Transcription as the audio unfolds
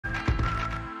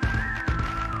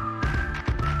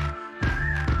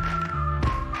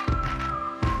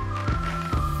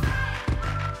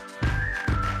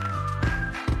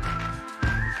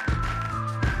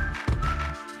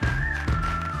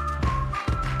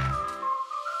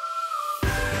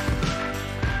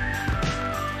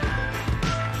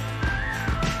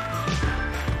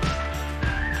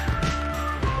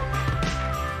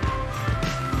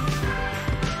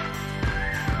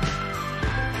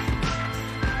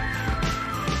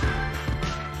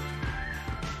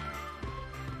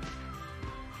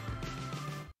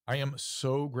I am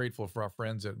so grateful for our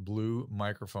friends at Blue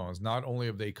Microphones. Not only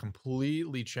have they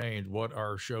completely changed what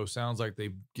our show sounds like,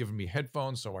 they've given me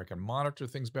headphones so I can monitor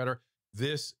things better.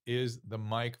 This is the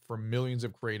mic for millions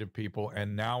of creative people,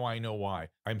 and now I know why.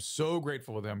 I'm so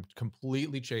grateful for them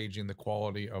completely changing the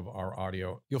quality of our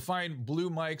audio. You'll find Blue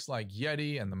mics like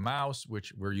Yeti and the Mouse,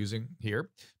 which we're using here,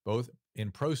 both in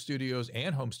pro studios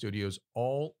and home studios,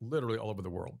 literally all over the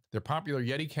world. Their popular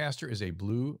Yeti caster is a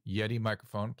Blue Yeti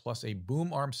microphone plus a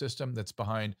boom arm system that's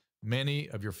behind many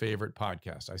of your favorite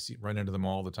podcasts. I run into them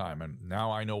all the time, and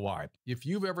now I know why. If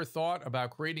you've ever thought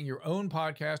about creating your own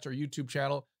podcast or YouTube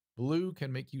channel, Blue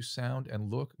can make you sound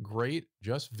and look great.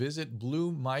 Just visit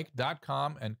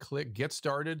bluemic.com and click Get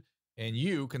Started, and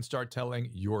you can start telling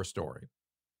your story.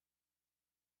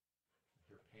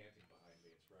 You're panting behind me.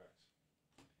 It's Rex.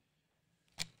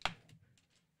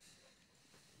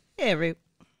 Hey,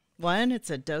 everyone. It's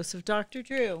a dose of Dr.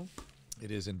 Drew.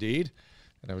 It is indeed.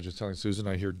 And I was just telling Susan,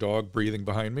 I hear dog breathing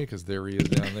behind me because there he is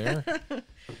down there.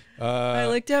 I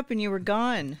looked up and you were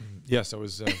gone. Yes, I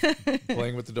was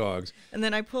playing with the dogs. And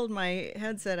then I pulled my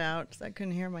headset out because I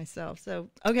couldn't hear myself.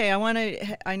 So, okay,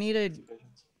 I need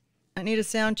a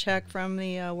sound check from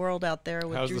the world out there.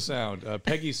 With How's the sound?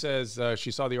 Peggy says she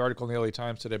saw the article in the LA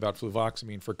Times today about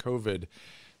fluvoxamine for COVID.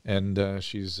 And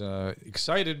she's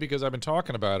excited because I've been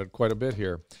talking about it quite a bit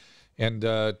here. And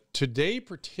today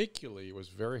particularly was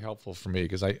very helpful for me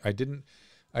because I didn't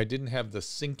have the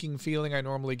sinking feeling I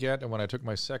normally get. And when I took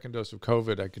my second dose of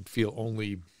COVID, I could feel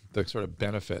only the sort of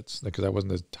benefits because I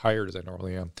wasn't as tired as I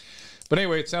normally am. But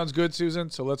anyway, it sounds good, Susan.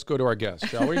 So let's go to our guest,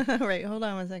 shall we? All right, hold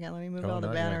on one second. Let me move all the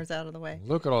banners out of the way.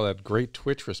 Look at all that great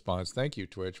Twitch response. Thank you,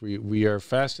 Twitch. We are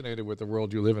fascinated with the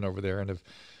world you live in over there and have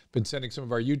been sending some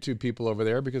of our YouTube people over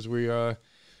there because we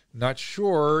not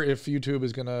sure if YouTube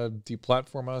is going to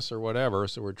deplatform us or whatever.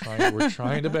 So we're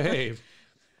trying to behave.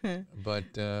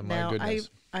 But my goodness.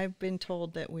 I've been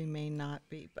told that we may not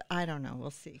be, but I don't know.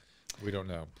 We'll see. We don't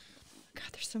know. God,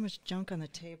 there's so much junk on the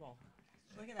table.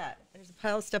 Look at that. There's a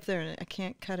pile of stuff there, and I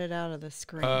can't cut it out of the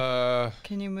screen.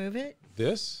 Can you move it?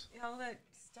 This? Yeah, all that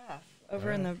stuff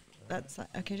over in the that side.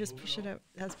 Okay, just push it up.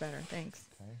 That's better. Thanks.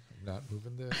 Okay, I'm not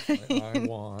moving this. My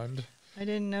iWand. I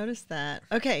didn't notice that.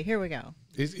 Okay, here we go.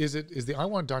 Is the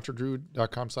iWand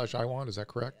drdrew.com/iWand? Is that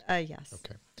correct? Yes.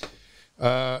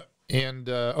 Okay.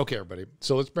 Okay, everybody.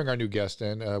 So let's bring our new guest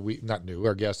in.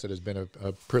 Our guest that has been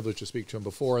a privilege to speak to him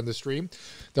before in the stream.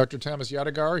 Dr. Thomas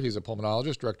Yadegar. He's a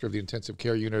pulmonologist, director of the intensive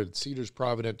care unit at Cedars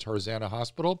Providence Tarzana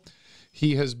Hospital.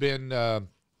 He has been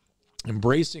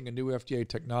embracing a new FDA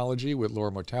technology with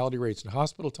lower mortality rates and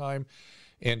hospital time.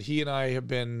 And he and I have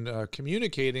been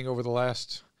communicating over the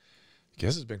last, I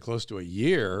guess it's been close to a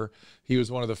year. He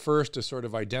was one of the first to sort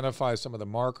of identify some of the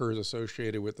markers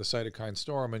associated with the cytokine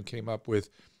storm and came up with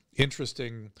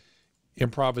interesting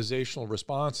improvisational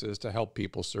responses to help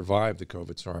people survive the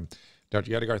COVID storm.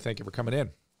 Dr. Yadegar, thank you for coming in.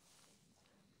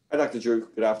 Hi, Dr. Drew.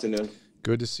 Good afternoon.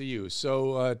 Good to see you.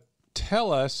 So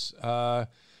tell us,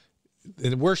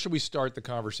 where should we start the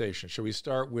conversation? Should we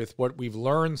start with what we've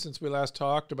learned since we last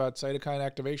talked about cytokine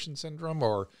activation syndrome,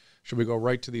 or should we go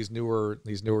right to these newer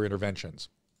interventions?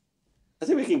 I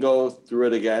think we can go through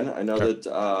it again. I know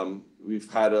that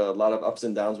we've had a lot of ups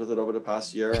and downs with it over the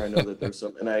past year. I know that there's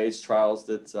some NIH trials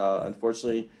that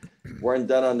unfortunately weren't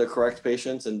done on the correct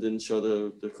patients and didn't show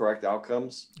the correct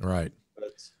outcomes. Right.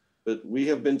 But we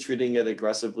have been treating it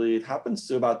aggressively. It happens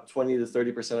to about 20 to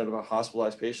 30% of our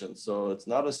hospitalized patients. So it's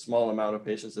not a small amount of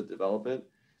patients that develop it.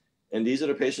 And these are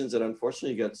the patients that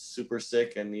unfortunately get super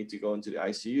sick and need to go into the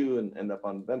ICU and end up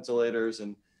on ventilators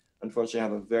and unfortunately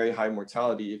have a very high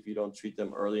mortality if you don't treat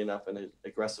them early enough and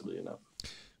aggressively enough.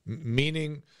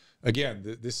 Meaning,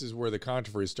 again, this is where the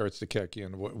controversy starts to kick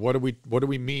in. What do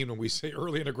we mean when we say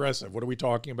early and aggressive? What are we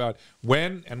talking about?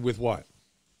 When and with what?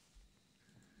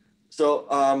 So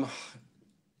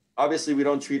obviously, we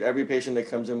don't treat every patient that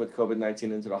comes in with COVID-19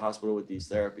 into the hospital with these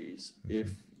therapies.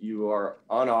 If you are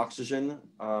on oxygen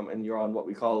and you're on what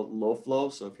we call low flow,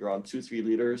 so if you're on 2-3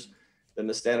 liters, then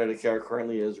the standard of care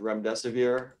currently is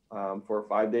remdesivir for a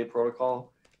 5-day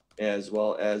protocol, as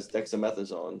well as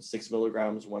dexamethasone, 6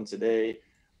 milligrams once a day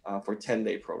for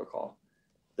 10-day protocol.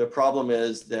 The problem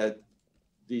is that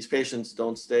these patients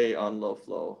don't stay on low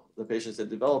flow. The patients that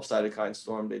develop cytokine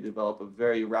storm, they develop a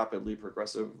very rapidly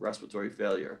progressive respiratory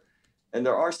failure. And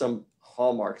there are some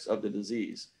hallmarks of the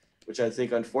disease, which I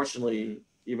think, unfortunately,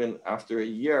 even after a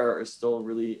year, is still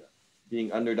really being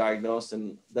underdiagnosed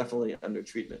and definitely under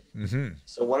treatment. Mm-hmm.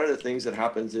 So one of the things that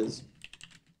happens is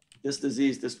this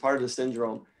disease, this part of the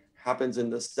syndrome, happens in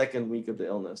the second week of the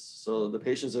illness. So the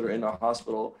patients that are in our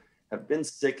hospital have been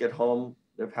sick at home.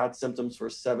 They've had symptoms for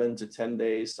 7 to 10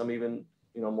 days, some even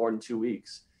more than 2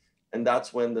 weeks. And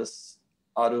that's when this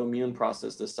autoimmune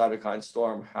process, the cytokine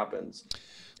storm happens.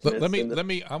 Let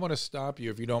me, I want to stop you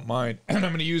if you don't mind. And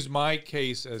I'm going to use my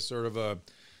case as sort of a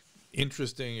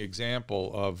interesting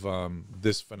example of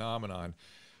this phenomenon,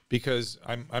 because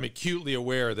I'm acutely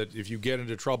aware that if you get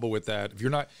into trouble with that, if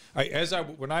you're not,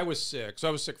 when I was sick, so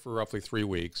I was sick for roughly 3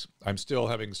 weeks. I'm still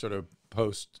having sort of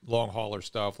post long hauler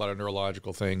stuff, a lot of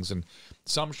neurological things, and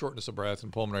some shortness of breath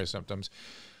and pulmonary symptoms.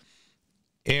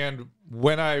 And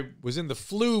when I was in the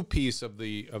flu piece of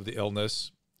the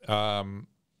illness,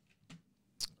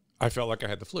 I felt like I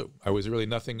had the flu. I was really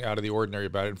nothing out of the ordinary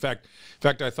about it. In fact,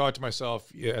 I thought to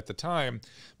myself at the time,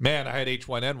 man, I had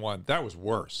H1N1. That was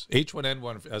worse.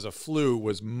 H1N1 as a flu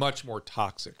was much more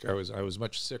toxic. I was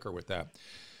much sicker with that.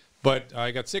 But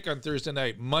I got sick on Thursday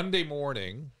night. Monday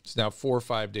morning, it's now 4 or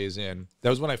 5 days in,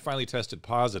 that was when I finally tested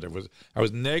positive. I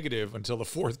was negative until the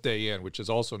 4th day in, which is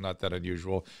also not that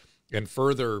unusual, and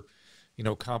further,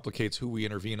 complicates who we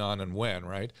intervene on and when,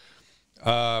 right?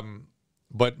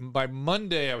 But by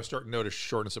Monday, I was starting to notice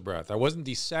shortness of breath. I wasn't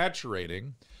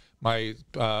desaturating. My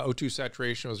O2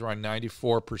 saturation was around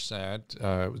 94%.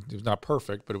 It was not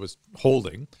perfect, but it was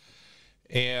holding.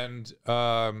 And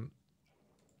I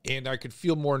could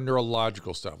feel more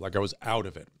neurological stuff, like I was out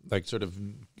of it. Like sort of,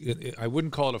 I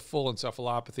wouldn't call it a full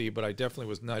encephalopathy, but I definitely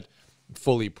was not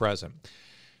fully present.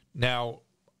 Now,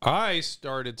 I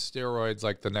started steroids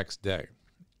like the next day.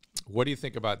 What do you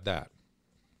think about that?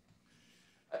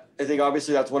 I think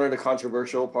obviously that's one of the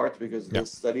controversial parts, because the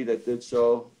study that did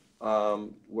show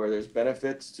where there's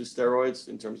benefits to steroids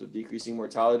in terms of decreasing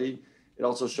mortality, it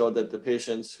also showed that the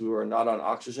patients who are not on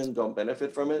oxygen don't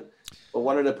benefit from it. But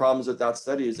one of the problems with that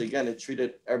study is, again, it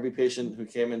treated every patient who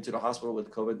came into the hospital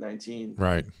with COVID-19.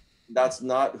 Right. That's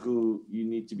not who you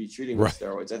need to be treating with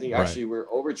steroids. I think actually we're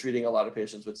over-treating a lot of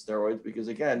patients with steroids, because,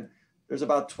 again, there's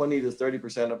about 20 to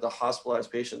 30% of the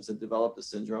hospitalized patients that develop the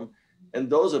syndrome.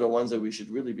 And those are the ones that we should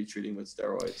really be treating with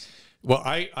steroids. Well,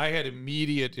 I had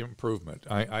immediate improvement.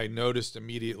 I noticed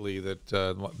immediately that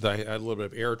I had a little bit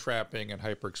of air trapping and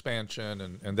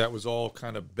hyperexpansion, and that was all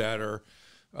kind of better.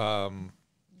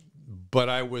 But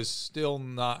I was still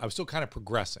kind of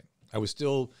progressing. I was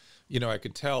still, I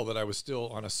could tell that I was still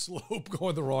on a slope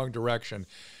going the wrong direction,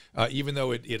 even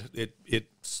though it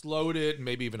slowed it and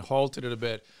maybe even halted it a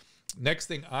bit. Next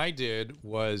thing I did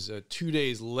was 2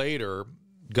 days later,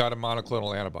 got a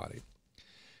monoclonal antibody.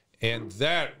 And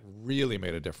that really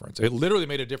made a difference. It literally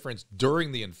made a difference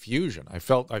during the infusion. I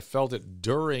felt it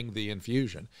during the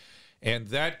infusion. And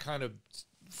that kind of,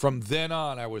 from then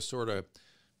on, I was sort of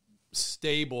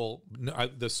stable.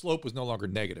 The slope was no longer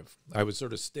negative. I was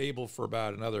sort of stable for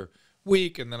about another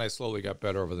week, and then I slowly got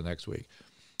better over the next week.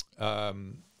 For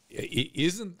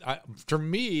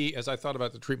me, as I thought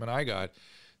about the treatment I got,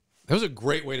 that was a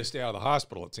great way to stay out of the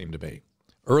hospital, it seemed to be.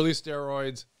 Early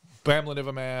steroids,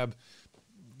 bamlanivimab,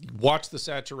 watch the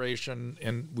saturation,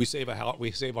 and we save a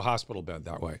hospital bed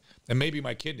that way. And maybe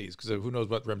my kidneys, because who knows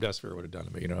what remdesivir would have done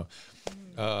to me,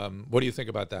 What do you think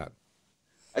about that?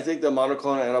 I think the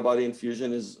monoclonal antibody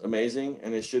infusion is amazing,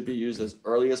 and it should be used as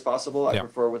early as possible. I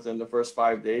prefer within the first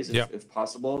 5 days if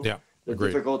possible. Yeah, the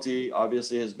difficulty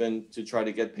obviously has been to try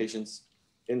to get patients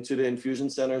into the infusion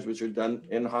centers, which are done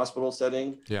in hospital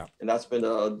setting. Yeah. And that's been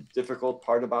a difficult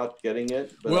part about getting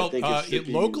it. But well, I think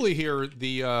locally here,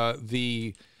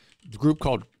 the group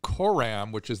called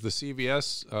CORAM, which is the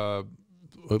CVS,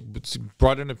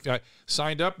 brought in,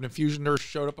 signed up, an infusion nurse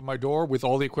showed up at my door with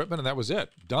all the equipment, and that was it.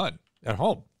 Done at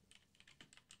home.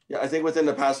 Yeah, I think within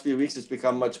the past few weeks, it's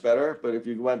become much better. But if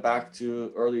you went back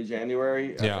to early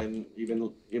January and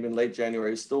even late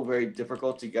January, it's still very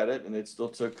difficult to get it. And it still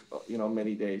took,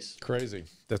 many days. Crazy.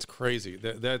 That's crazy.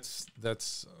 That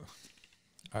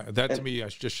to me, I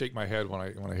should just shake my head when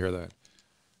I hear that.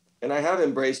 And I have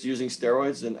embraced using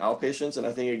steroids in outpatients. And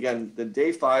I think, again, the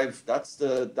day 5, that's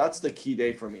the key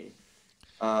day for me.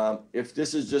 If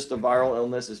this is just a viral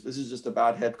illness, if this is just a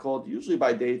bad head cold, usually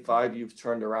by day 5, you've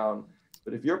turned around.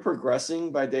 But if you're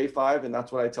progressing by day 5, and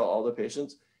that's what I tell all the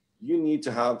patients, you need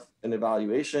to have an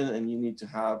evaluation and you need to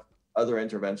have other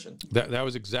intervention. That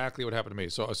was exactly what happened to me.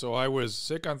 So I was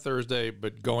sick on Thursday,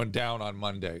 but going down on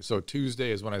Monday. So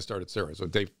Tuesday is when I started steroids. So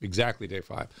exactly day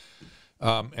 5.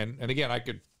 And again, I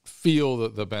could feel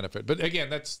the benefit. But again,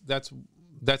 that's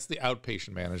the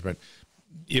outpatient management.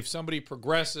 If somebody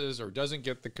progresses or doesn't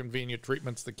get the convenient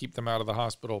treatments that keep them out of the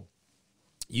hospital,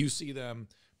 you see them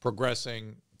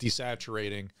progressing,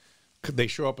 desaturating, they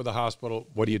show up at the hospital,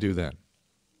 what do you do then?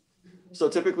 So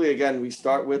typically, again, we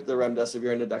start with the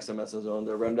remdesivir and the dexamethasone.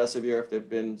 The remdesivir, if they've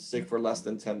been sick for less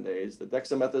than 10 days. The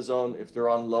dexamethasone, if they're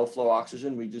on low flow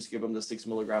oxygen, we just give them the 6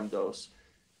 milligram dose.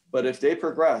 But if they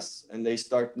progress and they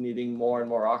start needing more and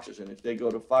more oxygen, if they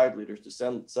go to 5 liters to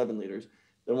 7 liters,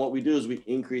 then what we do is we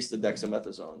increase the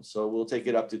dexamethasone. So we'll take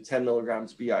it up to 10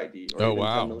 milligrams BID. Or Oh, even 10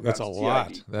 wow. milligrams That's a lot.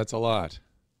 TID. That's a lot.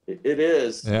 It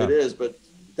is. Yeah. It is. But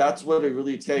that's what it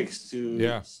really takes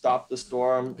to stop the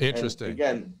storm. Interesting. And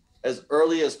again, as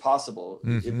early as possible.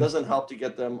 Mm-hmm. It doesn't help to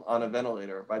get them on a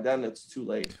ventilator. By then, it's too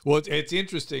late. Well, it's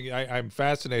interesting. I'm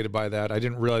fascinated by that. I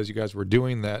didn't realize you guys were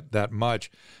doing that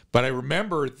much. But I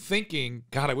remember thinking,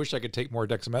 God, I wish I could take more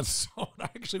dexamethasone. I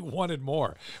actually wanted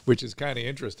more, which is kind of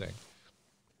interesting.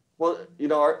 Well, you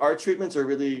know, our treatments are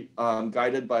really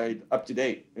guided by up to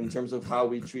date in terms of how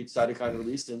we treat cytokine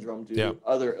release syndrome due to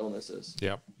other illnesses.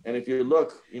 Yeah. And if you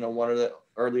look, you know, one of the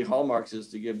early hallmarks is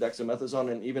to give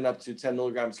dexamethasone and even up to 10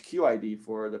 milligrams QID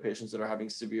for the patients that are having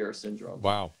severe syndrome.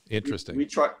 Wow. Interesting. We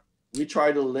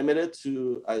try to limit it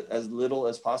to as little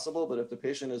as possible, but if the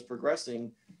patient is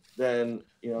progressing, then,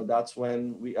 you know, that's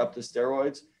when we up the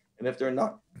steroids. And if they're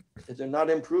not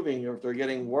improving, or if they're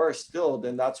getting worse still,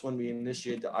 then that's when we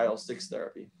initiate the IL-6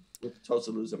 therapy with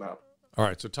tocilizumab. All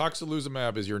right. So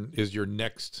tocilizumab is your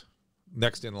next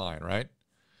in line, right?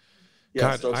 Yeah.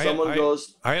 God, so someone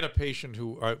goes. I had a patient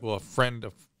who, a friend,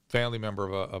 a family member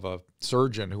of a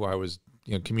surgeon who I was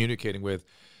communicating with,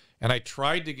 and I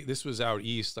tried to. This was out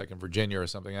east, like in Virginia or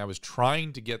something. I was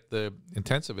trying to get the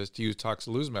intensivist to use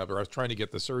tocilizumab, or I was trying to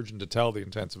get the surgeon to tell the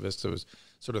intensivist. So it was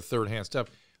sort of third-hand stuff.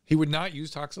 He would not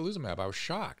use tocilizumab. I was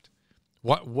shocked.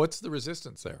 What's the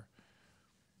resistance there?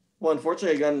 Well,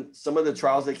 unfortunately, again, some of the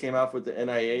trials that came out with the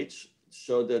NIH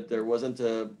showed that there wasn't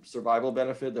a survival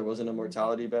benefit, there wasn't a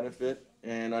mortality benefit.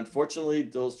 And unfortunately,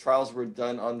 those trials were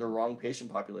done on the wrong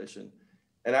patient population.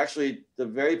 And actually, the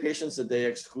very patients that they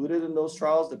excluded in those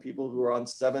trials, the people who are on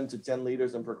 7 to 10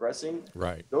 liters and progressing,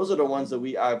 right, those are the ones that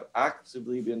we have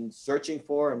actively been searching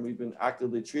for and we've been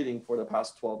actively treating for the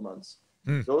past 12 months.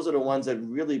 Those are the ones that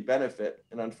really benefit.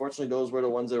 And unfortunately, those were the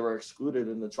ones that were excluded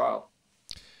in the trial.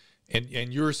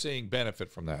 And you're seeing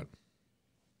benefit from that?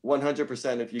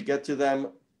 100%. If you get to them,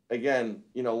 again,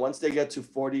 you know, once they get to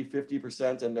 40,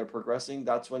 50% and they're progressing,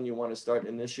 that's when you want to start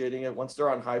initiating it. Once they're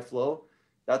on high flow,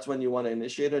 that's when you want to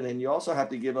initiate it. And you also have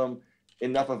to give them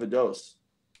enough of a dose.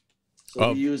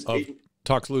 So we use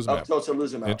tocilizumab.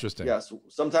 Tocilizumab. Interesting. Yes.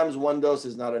 Sometimes one dose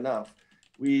is not enough.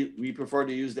 We prefer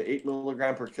to use the 8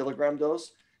 milligram per kilogram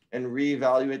dose and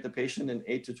reevaluate the patient in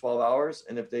 8 to 12 hours.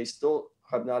 And if they still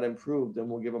have not improved, then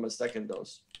we'll give them a second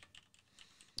dose.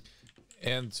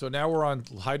 And so now we're on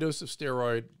high dose of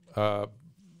steroid,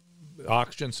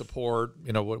 oxygen support,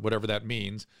 you know, whatever that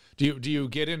means. Do you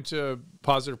get into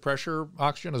positive pressure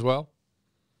oxygen as well?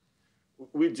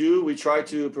 We do. We try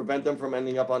to prevent them from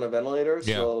ending up on a ventilator.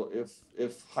 Yeah. So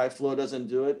if high flow doesn't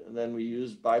do it, then we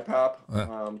use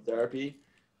BiPAP therapy.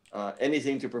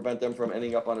 Anything to prevent them from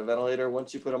ending up on a ventilator.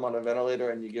 Once you put them on a ventilator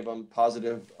and you give them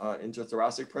positive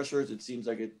intrathorac pressures, it seems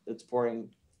like it's pouring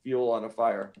fuel on a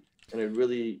fire, and it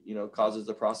really, you know, causes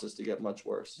the process to get much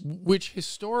worse. Which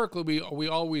historically we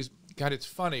always, God, it's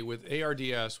funny with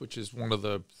ARDS, which is one of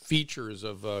the features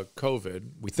of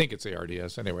COVID. We think it's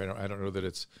ARDS anyway. I don't know that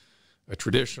it's a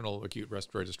traditional acute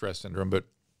respiratory distress syndrome, but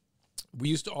we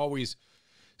used to always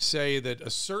say that a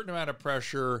certain amount of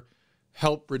pressure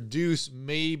help reduce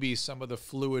maybe some of the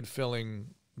fluid filling,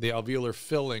 the alveolar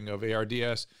filling of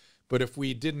ARDS. But if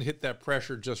we didn't hit that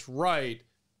pressure just right,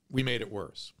 we made it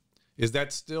worse. Is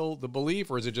that still the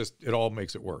belief, or is it just it all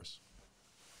makes it worse?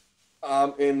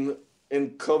 In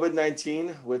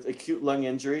COVID-19 with acute lung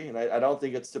injury, and I don't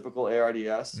think it's typical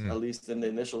ARDS, at least in the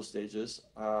initial stages,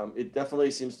 it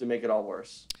definitely seems to make it all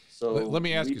worse. So let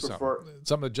me ask you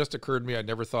something that just occurred to me I'd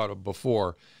never thought of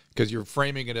before, because you're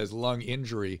framing it as lung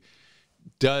injury.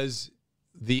 Does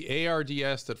the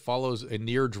ARDS that follows a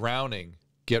near drowning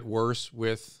get worse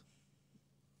with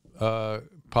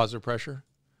positive pressure?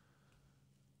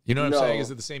 You know what I'm saying?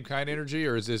 Is it the same kind of energy,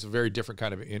 or is this a very different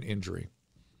kind of injury?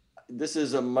 This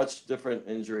is a much different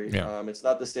injury. Yeah. It's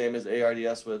not the same as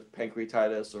ARDS with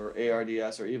pancreatitis or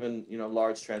ARDS or even, you know,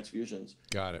 large transfusions.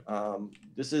 Got it.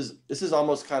 This is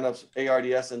almost kind of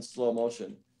ARDS in slow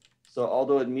motion. So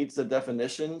although it meets the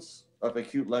definitions of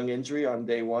acute lung injury on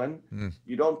day one,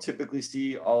 you don't typically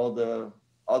see all the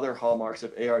other hallmarks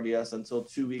of ARDS until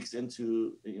 2 weeks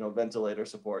into, you know, ventilator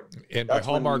support. And by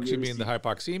hallmarks, you mean the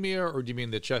hypoxemia, or do you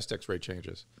mean the chest X-ray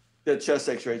changes? The chest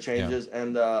X-ray changes,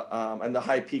 and the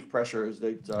high peak pressures,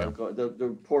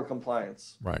 the poor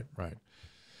compliance. Right.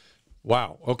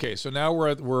 Wow. Okay. So now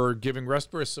we're giving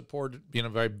respiratory support, you know,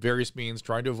 by various means,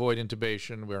 trying to avoid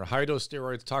intubation. We're on high dose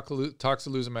steroids,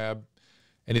 tocilizumab.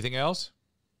 Anything else?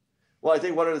 Well, I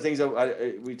think one of the things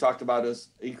that we talked about is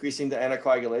increasing the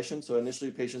anticoagulation. So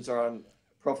initially, patients are on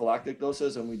prophylactic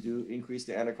doses, and we do increase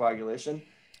the anticoagulation.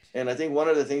 And I think one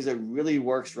of the things that really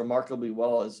works remarkably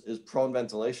well is prone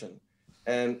ventilation,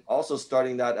 and also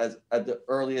starting that at the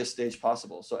earliest stage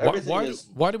possible. So everything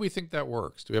why do we think that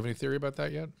works? Do we have any theory about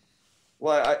that yet?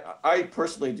 Well, I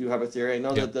personally do have a theory. I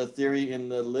know that the theory in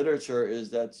the literature is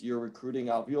that you're recruiting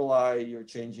alveoli, you're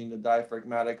changing the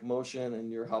diaphragmatic motion,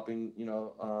 and you're helping,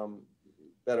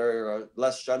 better,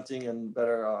 less shunting and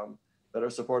better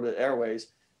supported airways.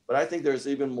 But I think there's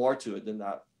even more to it than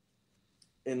that.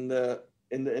 In the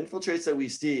infiltrates that we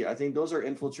see, I think those are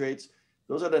infiltrates.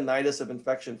 Those are the nidus of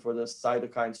infection for the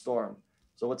cytokine storm.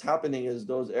 So what's happening is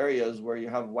those areas where you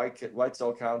have white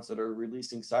cell counts that are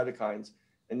releasing cytokines,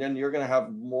 and then you're going to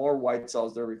have more white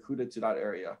cells that are recruited to that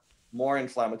area, more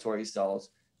inflammatory cells.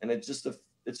 And it's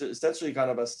essentially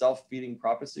kind of a self-feeding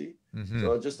prophecy. Mm-hmm.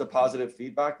 So just a positive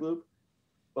feedback loop.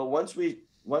 But once we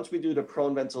do the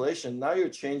prone ventilation, now you're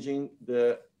changing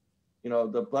the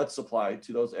blood supply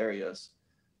to those areas.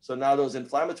 So now those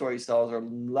inflammatory cells are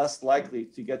less likely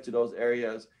to get to those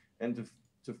areas and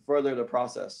to further the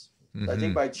process. Mm-hmm. So I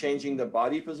think by changing the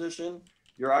body position,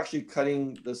 you're actually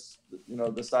cutting this,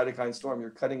 the cytokine storm. You're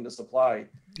cutting the supply.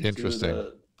 Interesting.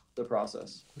 To the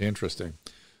process. Interesting.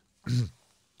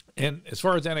 And as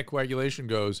far as anticoagulation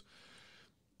goes,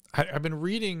 I've been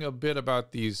reading a bit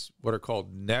about these, what are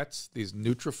called nets, these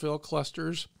neutrophil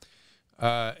clusters,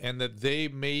 and that they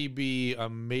may be a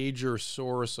major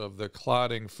source of the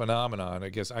clotting phenomenon. I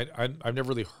guess I've never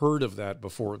really heard of that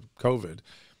before COVID.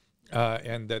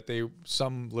 And that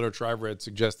some literature I've read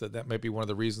suggests that might be one of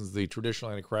the reasons the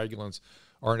traditional anticoagulants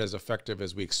aren't as effective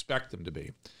as we expect them to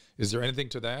be. Is there anything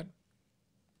to that?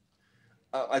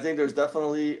 I think there's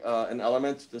definitely an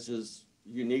element. This is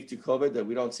unique to COVID that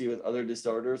we don't see with other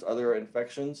disorders, other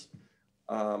infections.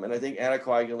 And I think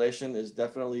anticoagulation is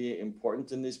definitely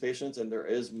important in these patients. And there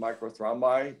is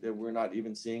microthrombi that we're not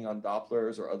even seeing on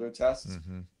Dopplers or other tests.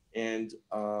 Mm-hmm. And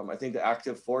I think the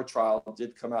Active-4 trial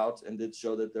did come out and did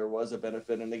show that there was a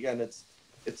benefit. And again,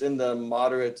 it's in the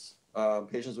moderate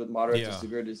patients with moderate to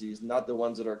severe disease, not the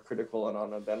ones that are critical and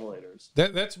on ventilators.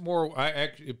 That's more.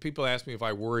 People asked me if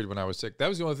I worried when I was sick. That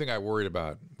was the only thing I worried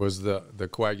about was the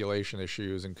coagulation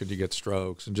issues and could you get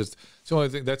strokes and just it's the only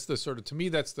thing. That's the sort of, to me,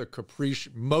 that's the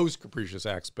most capricious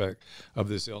aspect of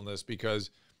this illness,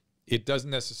 because it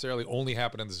doesn't necessarily only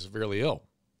happen in the severely ill,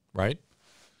 right?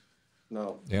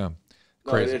 No. Yeah.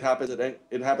 Crazy. No,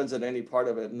 it happens at any part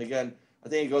of it. And again, I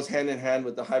think it goes hand in hand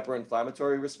with the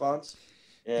hyperinflammatory response.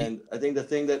 And I think the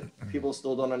thing that people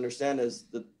still don't understand is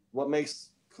that what makes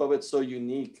COVID so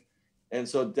unique and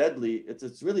so deadly,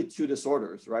 it's really two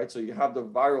disorders, right? So you have the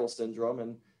viral syndrome,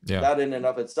 and that in and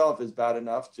of itself is bad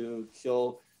enough to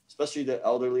kill, especially the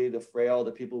elderly, the frail,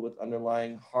 the people with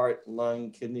underlying heart, lung,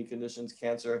 kidney conditions,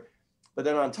 cancer. But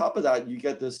then on top of that, you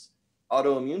get this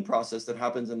autoimmune process that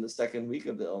happens in the second week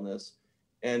of the illness.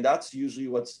 And that's usually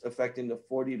what's affecting the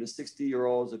 40 to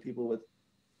 60-year-olds, the people with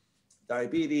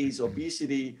diabetes,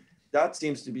 obesity. That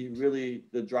seems to be really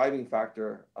the driving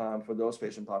factor for those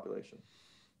patient population.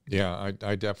 Yeah,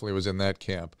 I definitely was in that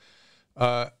camp.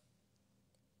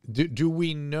 Do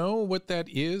we know what that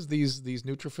is? These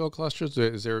neutrophil clusters?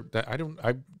 Is there that I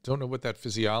don't know what that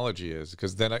physiology is,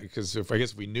 because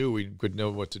if we knew, we would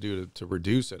know what to do to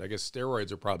reduce it. I guess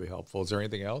steroids are probably helpful. Is there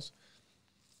anything else?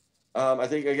 I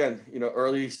think again,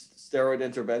 early steroid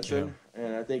intervention,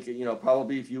 and I think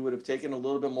probably if you would have taken a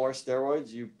little bit more steroids,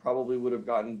 you probably would have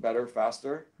gotten better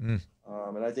faster.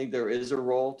 And I think there is a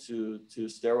role to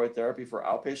steroid therapy for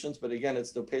outpatients, but again,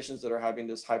 it's the patients that are having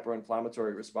this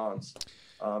hyperinflammatory response.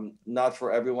 Not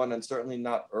for everyone, and certainly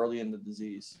not early in the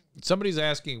disease. Somebody's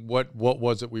asking what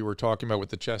was it we were talking about with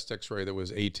the chest X-ray that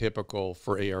was atypical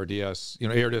for ARDS?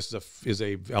 ARDS is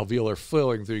a alveolar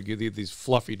filling, so you get these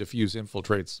fluffy, diffuse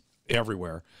infiltrates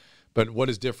everywhere. But what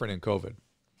is different in COVID?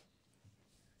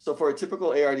 So for a typical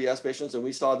ARDS patients, and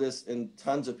we saw this in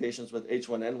tons of patients with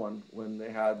H1N1 when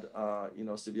they had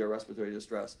severe respiratory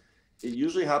distress, it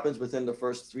usually happens within the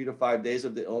first 3 to 5 days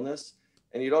of the illness.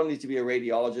 And you don't need to be a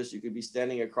radiologist. You could be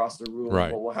standing across the room.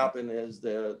 Right. What will happen is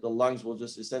the lungs will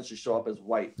just essentially show up as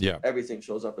white. Yeah. Everything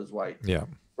shows up as white. Yeah.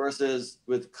 Versus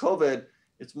with COVID,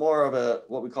 it's more of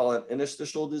what we call an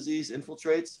interstitial disease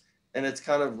infiltrates. And it's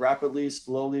kind of rapidly,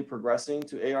 slowly progressing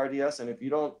to ARDS. And if you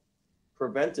don't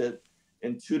prevent it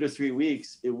in 2 to 3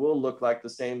 weeks, it will look like the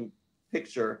same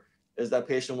picture as that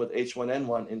patient with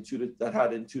H1N1 that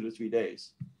had in 2 to 3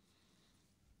 days.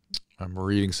 I'm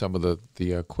reading some of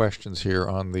the questions here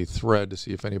on the thread to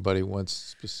see if anybody wants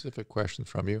specific questions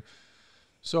from you.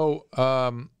 So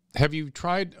have you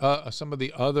tried some of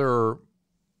the other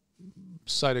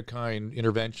cytokine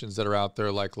interventions that are out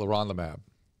there, like leronlimab?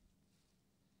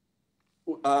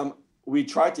 We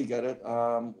tried to get it.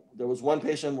 There was one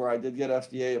patient where I did get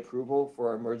FDA approval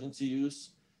for emergency use.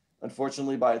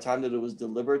 Unfortunately, by the time that it was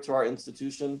delivered to our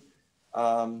institution,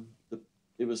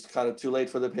 it was kind of too late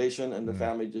for the patient, and the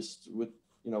family just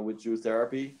withdrew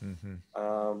therapy.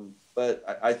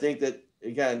 But I think that,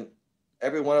 again,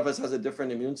 every one of us has a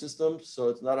different immune system, so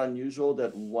it's not unusual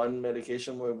that one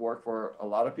medication would work for a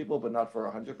lot of people, but not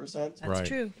for 100%. That's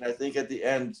true. And I think at the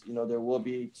end, there will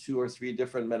be 2 or 3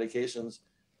 different medications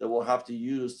that we'll have to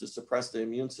use to suppress the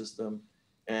immune system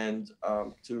and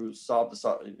to solve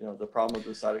the problem of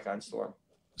the cytokine storm.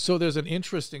 So there's an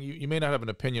interesting, you may not have an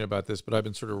opinion about this, but I've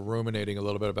been sort of ruminating a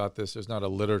little bit about this. There's not a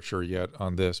literature yet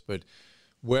on this, but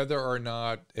whether or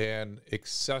not a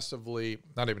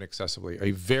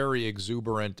very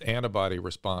exuberant antibody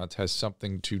response has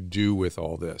something to do with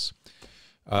all this.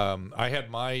 I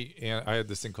had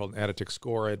this thing called an additive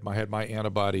score. I had my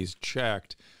antibodies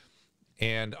checked,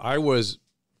 and I was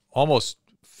almost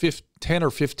 10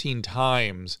 or 15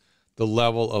 times the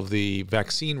level of the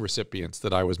vaccine recipients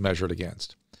that I was measured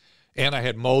against. And I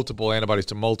had multiple antibodies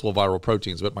to multiple viral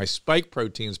proteins, but my spike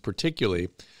proteins particularly,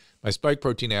 my spike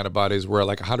protein antibodies were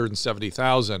like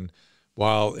 170,000,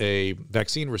 while a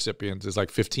vaccine recipient is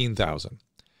like 15,000.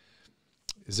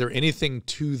 Is there anything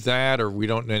to that, or we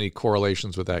don't know any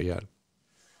correlations with that yet?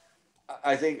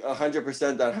 I think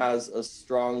 100% that has a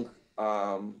strong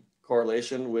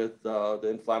correlation with the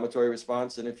inflammatory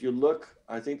response. And if you look,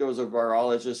 I think there was a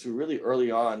virologist who really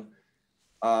early on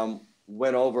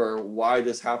went over why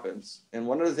this happens. And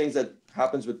one of the things that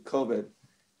happens with COVID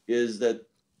is that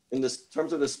in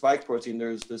terms of the spike protein,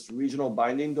 there's this regional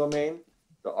binding domain,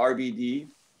 the RBD,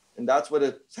 and that's what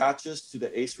attaches to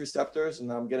the ACE receptors.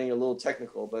 And I'm getting a little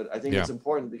technical, but I think it's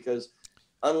important because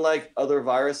unlike other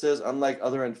viruses, unlike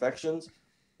other infections,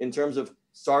 in terms of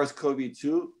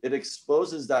SARS-CoV-2, it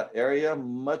exposes that area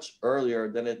much earlier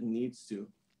than it needs to.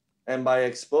 And by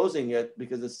exposing it,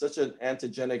 because it's such an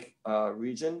antigenic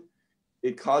region,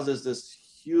 it causes this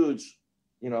huge,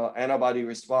 antibody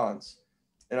response.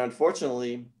 And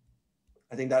unfortunately,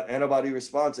 I think that antibody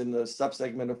response in the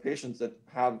subsegment of patients that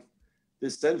have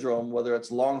this syndrome, whether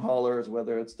it's long haulers,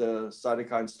 whether it's the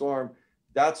cytokine storm,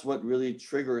 that's what really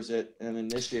triggers it and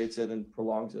initiates it and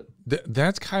prolongs it.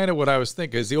 That's kind of what I was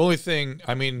thinking. Is the only thing,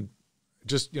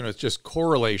 it's just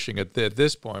correlation at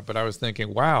this point. But I was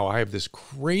thinking, wow, I have this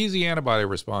crazy antibody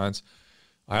response.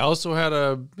 I also had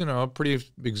a pretty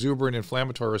exuberant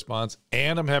inflammatory response,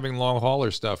 and I'm having long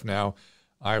hauler stuff now.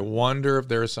 I wonder if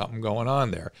there's something going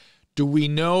on there. Do we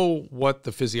know what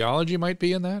the physiology might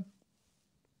be in that?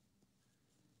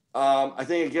 I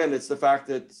think, again, it's the fact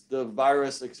that the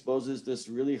virus exposes this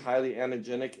really highly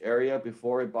antigenic area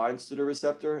before it binds to the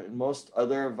receptor. And most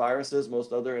other viruses,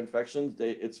 most other infections,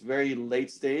 it's very late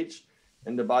stage,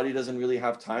 and the body doesn't really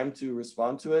have time to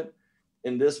respond to it.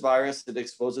 In this virus, it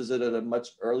exposes it at a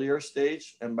much earlier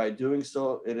stage. And by doing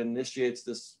so, it initiates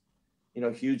this,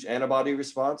 huge antibody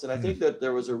response. And I think that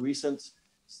there was a recent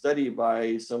study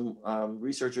by some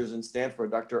researchers in Stanford,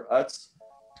 Dr. Utz,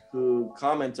 who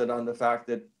commented on the fact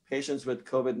that patients with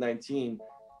COVID-19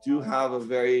 do have a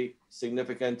very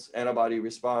significant antibody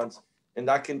response, and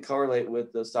that can correlate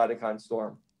with the cytokine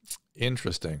storm.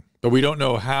 Interesting. But we don't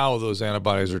know how those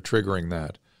antibodies are triggering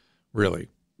that, really.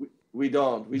 We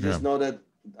don't. We just know that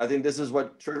I think this is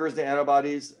what triggers the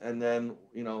antibodies, and then,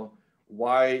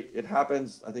 why it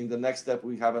happens. I think the next step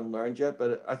we haven't learned yet,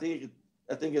 but I think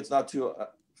it's not too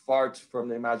far from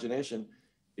the imagination.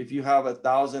 If you have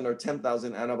 1,000 or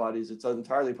 10,000 antibodies, it's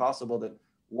entirely possible that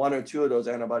 1 or 2 of those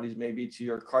antibodies may be to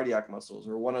your cardiac muscles,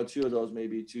 or 1 or 2 of those may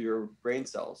be to your brain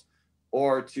cells,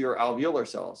 or to your alveolar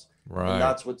cells. Right. And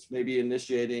that's what's maybe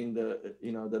initiating the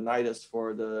nidus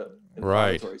for the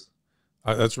inflammatories.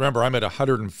 Right. Let's remember, I'm at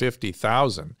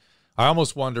 150,000. I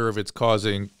almost wonder if it's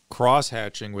causing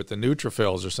cross-hatching with the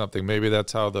neutrophils or something. Maybe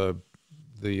that's how the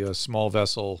small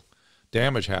vessel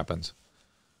damage happens.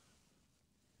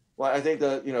 Well, I think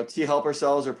the T helper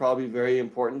cells are probably very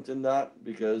important in that,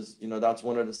 because that's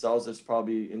one of the cells that's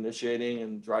probably initiating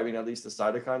and driving at least the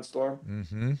cytokine storm.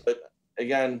 Mm-hmm. But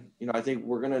again, I think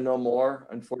we're going to know more,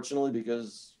 unfortunately,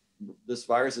 because this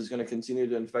virus is going to continue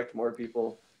to infect more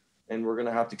people, and we're going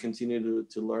to have to continue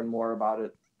to learn more about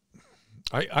it.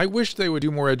 I wish they would do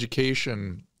more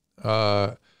education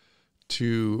to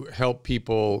help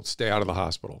people stay out of the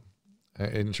hospital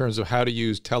in terms of how to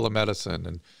use telemedicine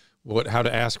and how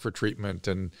to ask for treatment.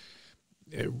 And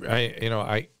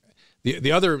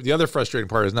the other frustrating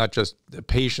part is not just the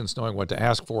patients knowing what to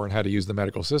ask for and how to use the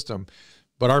medical system,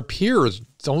 but our peers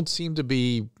don't seem to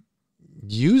be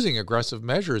using aggressive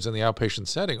measures in the outpatient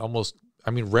setting.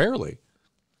 Rarely.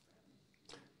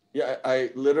 Yeah,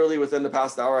 I literally within the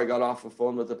past hour, I got off the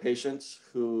phone with a patient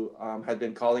who had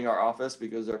been calling our office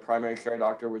because their primary care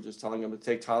doctor was just telling them to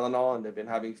take Tylenol, and they've been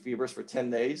having fevers for 10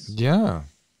 days. Yeah.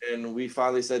 And we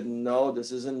finally said, no,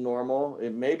 this isn't normal.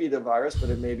 It may be the virus, but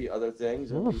it may be other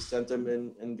things. And we sent him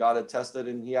in and got it tested,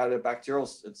 and he had a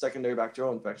secondary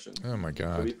bacterial infection. Oh my So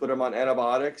God. we put him on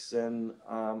antibiotics, and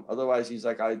otherwise he's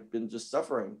like, I've been just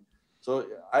suffering. So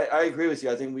I agree with you.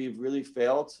 I think we've really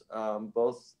failed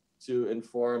both to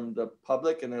inform the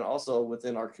public and then also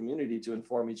within our community to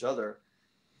inform each other.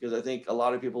 Because I think a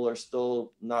lot of people are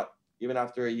still not, even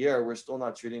after a year, we're still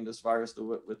not treating this virus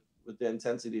with the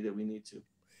intensity that we need to.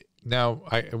 Now,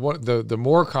 the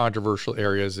more controversial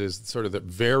areas is sort of the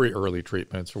very early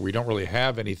treatments where we don't really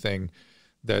have anything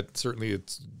that certainly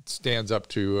it stands up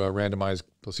to a randomized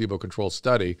placebo-controlled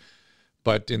study.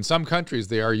 But in some countries,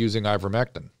 they are using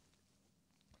ivermectin.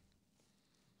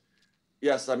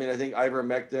 Yes, I mean, I think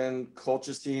ivermectin,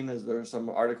 colchicine, there's some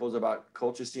articles about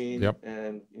colchicine, Yep.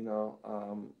 and,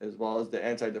 as well as the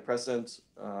antidepressant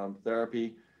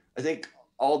therapy. I think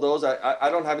all those,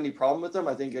 I don't have any problem with them.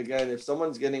 I think, again, if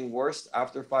someone's getting worse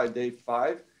after day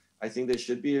 5, I think they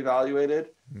should be evaluated.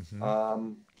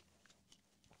 Mm-hmm.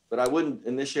 But I wouldn't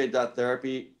initiate that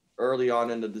therapy early on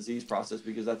in the disease process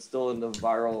because that's still in the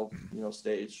viral,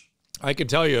 stage. I can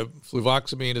tell you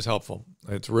fluvoxamine is helpful.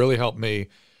 It's really helped me.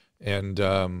 And,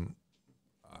 if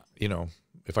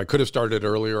I could have started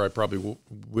earlier, I probably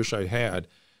wish I had,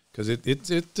 because it's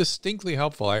distinctly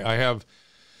helpful. I have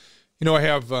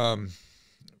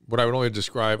what I would only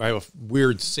describe, I have a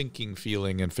weird sinking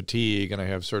feeling and fatigue, and I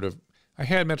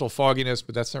had mental fogginess,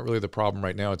 but that's not really the problem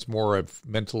right now. It's more of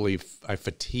I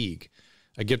fatigue.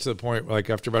 I get to the point,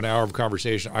 like after about an hour of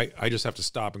conversation, I just have to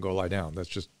stop and go lie down. That's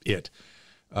just it.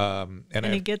 And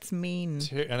he gets mean.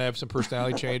 And I have some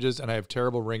personality changes, and I have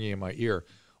terrible ringing in my ear.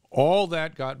 All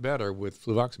that got better with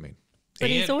fluvoxamine. But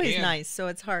he's always nice, so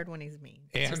it's hard when he's mean.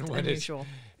 It's just unusual.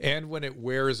 And when it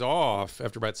wears off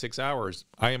after about 6 hours,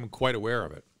 I am quite aware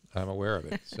of it. I'm aware of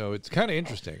it. So it's kind of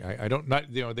interesting.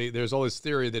 There's all this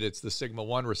theory that it's the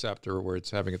sigma-1 receptor where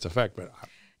it's having its effect, but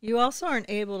you also aren't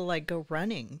able to go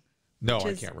running. No,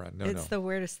 I can't run. It's the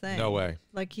weirdest thing. No way.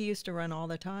 Like he used to run all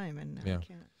the time, and now I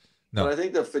can't. No. But I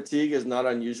think the fatigue is not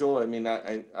unusual. I mean,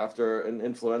 after an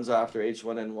influenza, after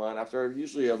H1N1, after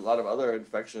usually a lot of other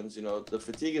infections, the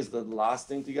fatigue is the last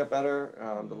thing to get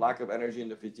better. The lack of energy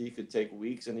and the fatigue could take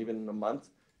weeks and even a month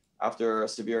after a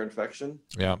severe infection.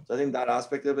 Yeah. So I think that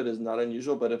aspect of it is not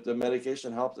unusual. But if the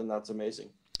medication helps, then that's amazing.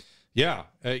 Yeah,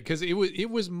 because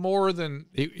it was more than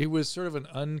it was sort of an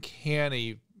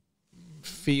uncanny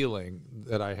feeling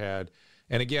that I had,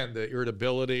 and again, the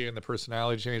irritability and the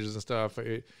personality changes and stuff.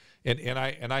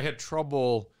 And I had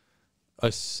trouble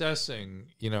assessing,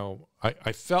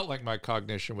 I felt like my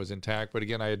cognition was intact, but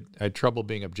again, I had trouble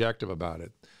being objective about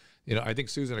it. I think,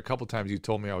 Susan, a couple of times you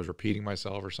told me I was repeating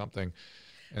myself or something.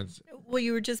 And well,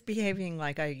 you were just behaving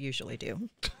like I usually do.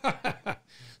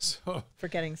 So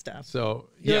forgetting stuff. So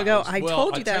you'll go, I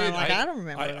told you that. I'm like, I don't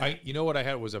remember that. You know what I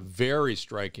had was a very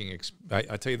striking,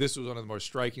 I tell you, this was one of the more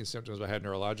striking symptoms I had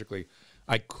neurologically.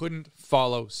 I couldn't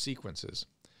follow sequences.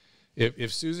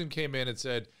 If Susan came in and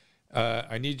said,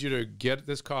 I need you to get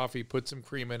this coffee, put some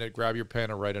cream in it, grab your pen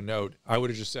and write a note, I would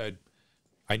have just said,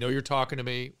 I know you're talking to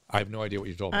me. I have no idea what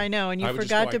you told me. I know, and you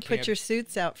forgot to put your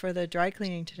suits out for the dry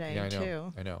cleaning today, yeah, I know,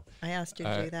 too. I know. I asked you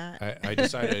to do that. I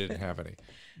decided I didn't have any.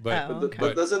 But, okay.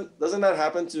 But doesn't that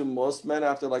happen to most men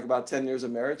after about 10 years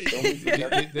of marriage?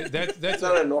 That's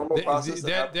not a normal process.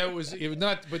 That was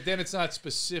not. But then it's not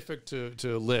specific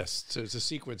to lists, to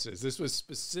sequences. This was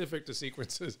specific to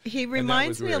sequences. He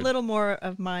reminds me a little more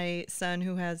of my son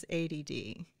who has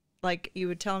ADD. Like you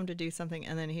would tell him to do something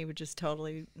and then he would just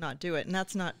totally not do it. And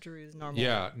that's not Drew's normal.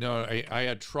 Yeah, no, I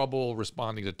had trouble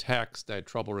responding to text. I had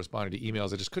trouble responding to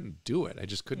emails. I just couldn't do it. I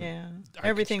just couldn't. Yeah,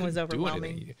 everything was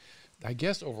overwhelming. I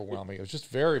guess overwhelming. It was just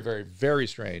very, very, very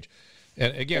strange.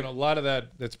 And again, a lot of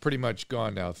that's pretty much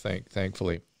gone now,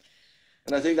 thankfully.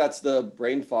 And I think that's the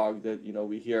brain fog that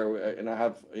we hear. And I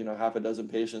have half a dozen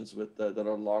patients that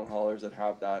are long haulers that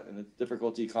have that, and it's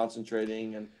difficulty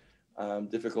concentrating and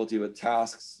difficulty with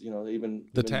tasks, even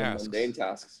the mundane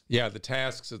tasks. Yeah, the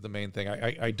tasks is the main thing.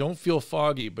 I don't feel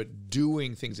foggy, but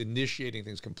doing things, initiating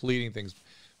things, completing things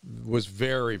was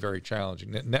very, very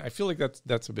challenging. I feel like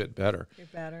that's a bit better. You're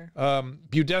better.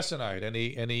 Budesonide,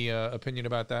 any opinion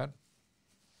about that?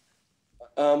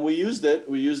 We used it.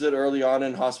 We used it early on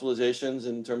in hospitalizations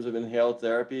in terms of inhaled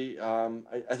therapy. I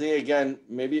think, again,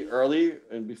 maybe early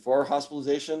and before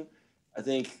hospitalization, I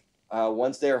think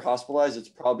once they are hospitalized, it's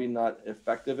probably not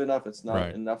effective enough. It's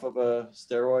not enough of a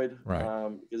steroid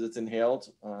because it's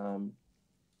inhaled.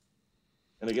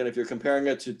 And again, if you're comparing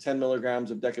it to 10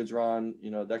 milligrams of Decadron,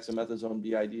 dexamethasone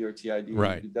BID or TID,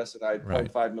 Right. budesonide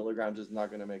Right. 0.5 milligrams is not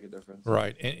going to make a difference.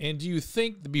 Right. And do you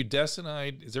think the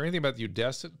budesonide, is there anything about the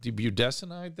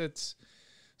budesonide that's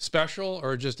special,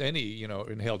 or just any,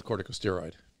 inhaled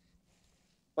corticosteroid?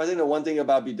 I think the one thing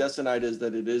about budesonide is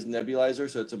that it is nebulizer,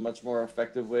 so it's a much more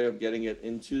effective way of getting it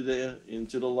into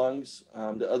the lungs.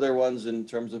 The other ones, in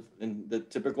terms of the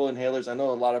typical inhalers, I know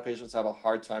a lot of patients have a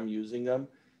hard time using them.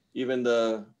 Even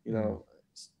the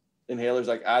inhalers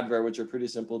like Advair, which are pretty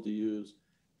simple to use,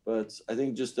 but I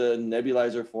think just a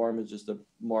nebulizer form is just a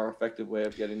more effective way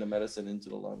of getting the medicine into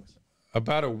the lungs.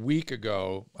 About a week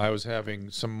ago, I was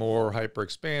having some more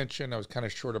hyperexpansion. I was kind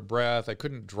of short of breath. I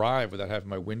couldn't drive without having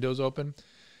my windows open.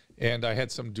 And I had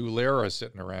some Dulera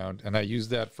sitting around, and I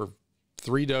used that for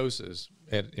 3 doses.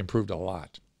 It improved a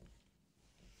lot.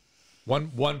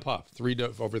 One puff, 3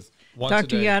 over once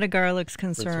Dr. a day. Yadegar looks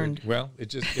concerned. Well,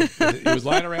 it was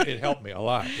lying around. It helped me a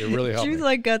lot. It really helped She's me.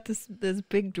 like got this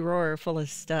big drawer full of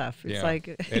stuff. It's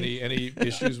like any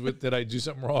issues with, did I do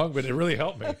something wrong? But it really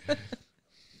helped me.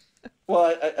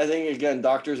 Well, I think, again,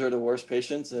 doctors are the worst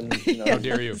patients, and How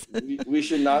dare you? we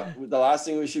should not. The last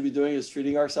thing we should be doing is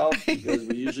treating ourselves, because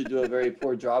we usually do a very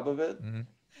poor job of it. Mm-hmm.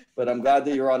 But I'm glad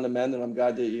that you're on the mend, and I'm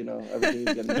glad that everything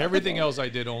is getting Everything else I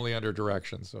did only under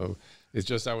direction. So it's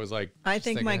just, I was like, I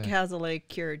think my Cazalet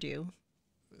cured you.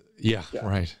 Yeah,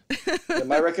 right. Yeah,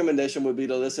 my recommendation would be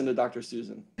to listen to Dr.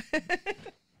 Susan.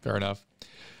 Fair enough.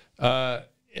 How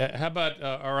about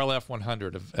RLF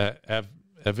 100 of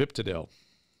Aviptadil?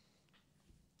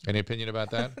 Any opinion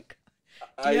about that?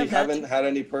 I haven't had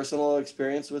any personal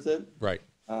experience with it. Right.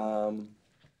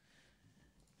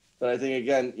 But I think,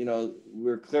 again,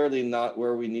 we're clearly not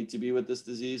where we need to be with this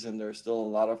disease, and there's still a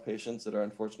lot of patients that are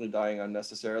unfortunately dying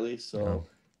unnecessarily. So,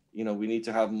 we need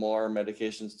to have more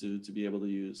medications to be able to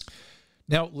use.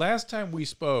 Now, last time we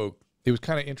spoke, it was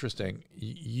kind of interesting.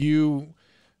 You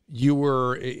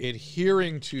were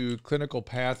adhering to clinical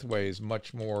pathways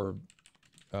much more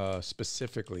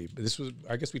specifically. This was,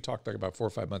 I guess we talked like about 4 or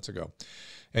 5 months ago,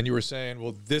 and you were saying,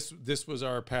 well, this was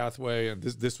our pathway, and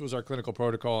this was our clinical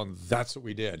protocol, and that's what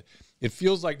we did. It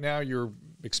feels like now you're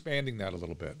expanding that a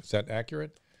little bit. Is that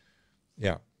accurate?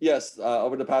 Yeah. Yes.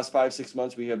 Over the past 5-6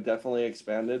 months, we have definitely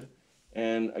expanded.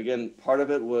 And again, part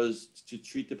of it was to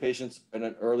treat the patients at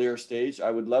an earlier stage. I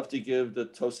would love to give the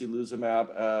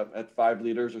tocilizumab at 5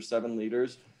 liters or 7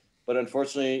 liters, but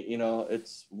unfortunately,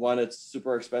 it's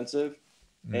super expensive.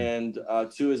 And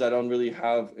 2 is I don't really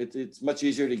have it. It's much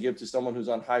easier to give to someone who's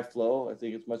on high flow. I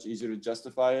think it's much easier to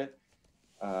justify it.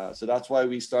 So that's why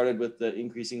we started with the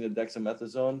increasing the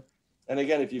dexamethasone. And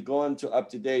again, if you go into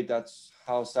UpToDate, that's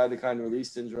how cytokine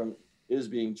release syndrome is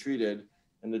being treated,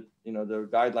 and there are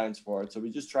guidelines for it. So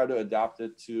we just try to adapt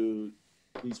it to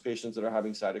these patients that are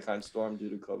having cytokine storm due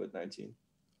to COVID-19.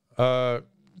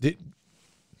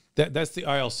 That's the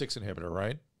IL-6 inhibitor,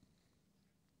 right?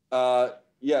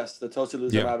 Yes, the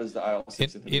tocilizumab is the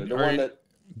IL-6 inhibitor.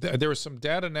 There was some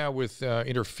data now with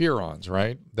interferons,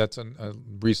 right? That's a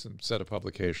recent set of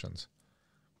publications.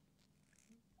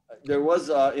 There was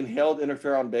inhaled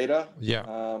interferon beta. Yeah.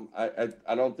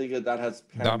 I don't think that has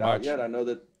panned out yet. I know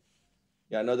that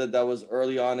that was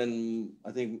early on in,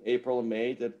 I think, April and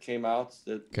May that came out.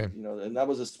 And that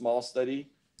was a small study.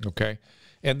 Okay.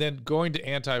 And then going to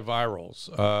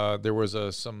antivirals, there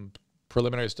was some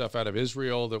preliminary stuff out of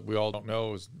Israel that we all don't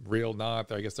know is real,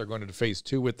 not. I guess they're going into phase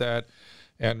 2 with that.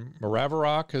 And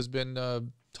Maraviroc has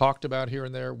been talked about here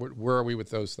and there. Where are we with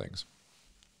those things?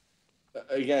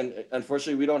 Again,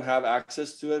 unfortunately, we don't have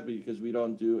access to it because we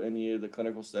don't do any of the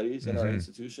clinical studies in our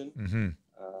institution.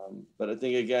 But I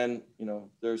think, again,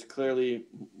 there's clearly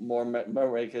more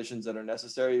medications that are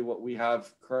necessary. What we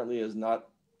have currently is not,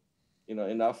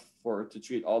 enough to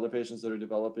treat all the patients that are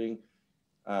developing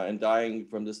and dying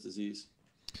from this disease.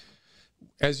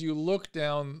 As you look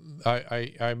down,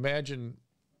 I imagine,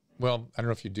 well, I don't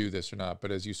know if you do this or not,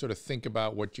 but as you sort of think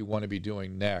about what you want to be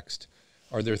doing next,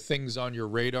 are there things on your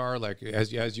radar, like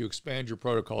as you expand your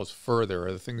protocols further, are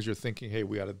there things you're thinking, hey,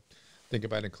 we ought to think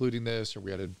about including this, or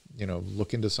we ought to,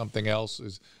 look into something else?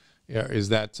 Is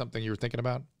that something you're thinking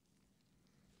about?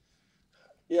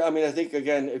 Yeah, I mean, I think,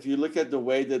 again, if you look at the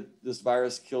way that this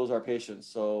virus kills our patients,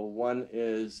 so one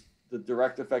is the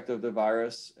direct effect of the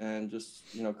virus and just,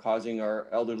 causing our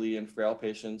elderly and frail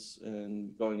patients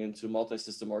and going into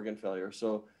multi-system organ failure.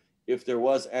 So if there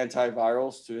was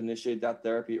antivirals to initiate that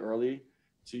therapy early,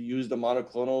 to use the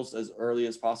monoclonals as early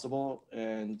as possible,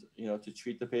 and, to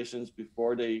treat the patients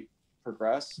before they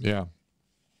progress. Yeah.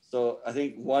 So I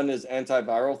think one is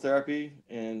antiviral therapy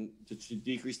and to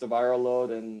decrease the viral load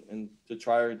and to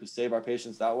try to save our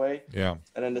patients that way. Yeah.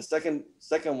 And then the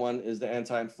second one is the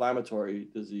anti-inflammatory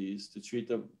disease to treat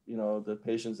the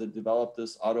patients that develop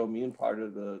this autoimmune part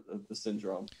of the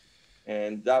syndrome.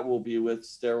 And that will be with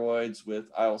steroids, with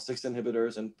IL-6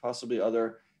 inhibitors, and possibly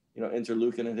other,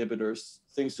 interleukin inhibitors,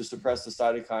 things to suppress the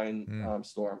cytokine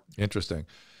storm. Interesting.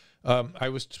 I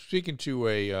was speaking to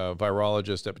a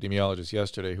virologist, epidemiologist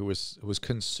yesterday who was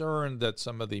concerned that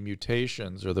some of the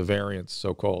mutations or the variants,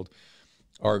 so-called,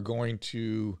 are going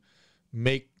to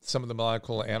make some of the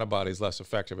molecular antibodies less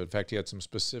effective. In fact, he had some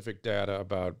specific data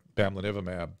about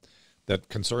bamlanivimab that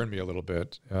concerned me a little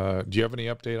bit. Do you have any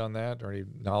update on that or any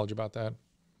knowledge about that?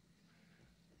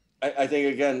 I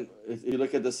think, again, if you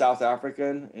look at the South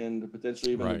African and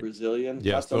potentially even the Brazilian,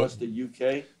 not so much the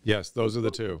UK. Yes, those are the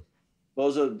two.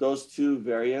 Those two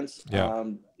variants, yeah.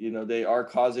 They are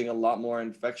causing a lot more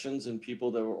infections in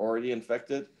people that were already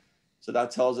infected. So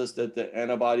that tells us that the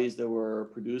antibodies that were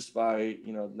produced by,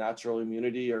 natural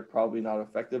immunity are probably not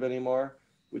effective anymore,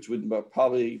 which would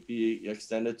probably be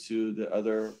extended to the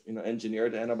other,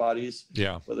 engineered antibodies.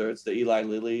 Yeah. Whether it's the Eli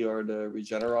Lilly or the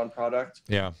Regeneron product.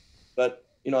 Yeah. But,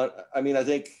 I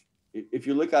think if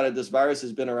you look at it, this virus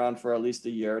has been around for at least a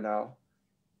year now.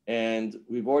 And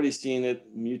we've already seen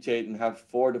it mutate and have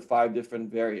 4 to 5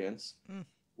 different variants.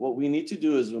 What we need to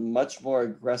do is a much more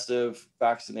aggressive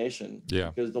vaccination.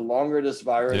 Yeah. Because the longer this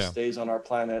virus stays on our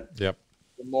planet, the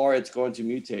more it's going to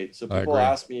mutate. So people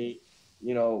ask me,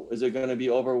 is it going to be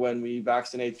over when we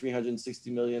vaccinate 360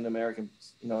 million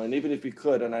Americans? And even if we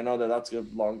could, and I know that that's a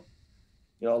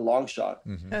long shot.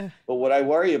 But what I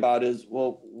worry about is,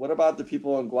 well, what about the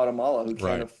people in Guatemala who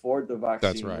can't afford the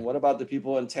vaccine? That's right. And what about the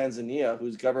people in Tanzania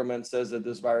whose government says that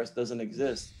this virus doesn't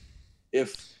exist?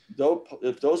 If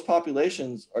those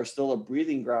populations are still a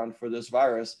breeding ground for this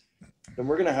virus, then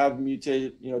we're going to have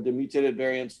mutated, the mutated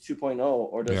variants 2.0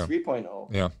 or the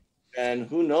 3.0. Yeah. And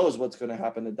who knows what's going to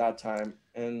happen at that time.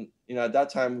 And, at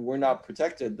that time, we're not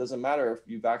protected. Doesn't matter if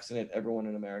you vaccinate everyone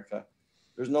in America.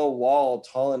 There's no wall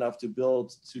tall enough to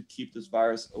build to keep this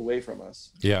virus away from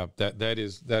us. Yeah, that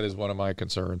is one of my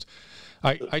concerns.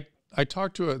 I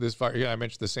talked to I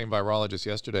mentioned the same virologist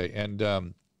yesterday,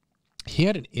 and he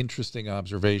had an interesting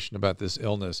observation about this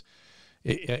illness.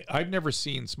 I'd never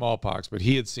seen smallpox, but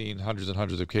he had seen hundreds and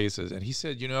hundreds of cases, and he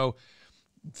said,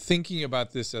 thinking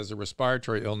about this as a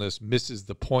respiratory illness misses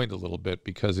the point a little bit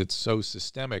because it's so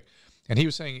systemic. And he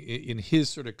was saying in his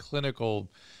sort of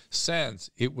clinical sense,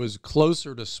 it was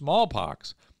closer to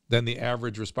smallpox than the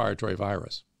average respiratory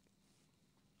virus.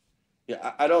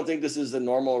 Yeah, I don't think this is a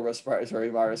normal respiratory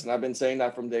virus. And I've been saying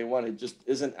that from day one. It just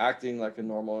isn't acting like a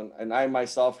normal. And I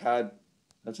myself have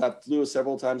had flu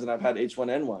several times, and I've had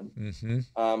H1N1.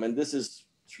 And this is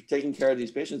taking care of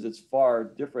these patients. It's far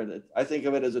different. I think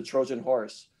of it as a Trojan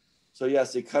horse. So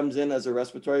yes, it comes in as a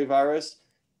respiratory virus,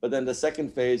 but then the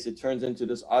second phase, it turns into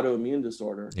this autoimmune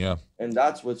disorder. Yeah. And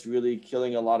that's what's really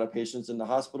killing a lot of patients in the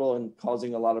hospital and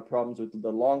causing a lot of problems with the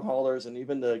long haulers and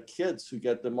even the kids who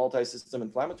get the multi-system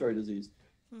inflammatory disease.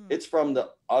 It's from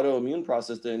the autoimmune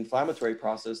process, the inflammatory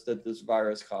process that this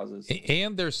virus causes.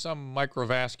 And there's some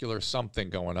microvascular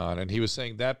something going on. And he was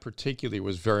saying that particularly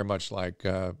was very much like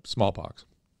smallpox.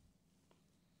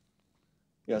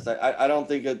 Yes, I don't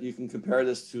think that you can compare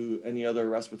this to any other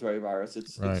respiratory virus.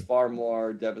 It's far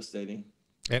more devastating.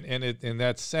 And in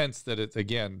that sense that it's,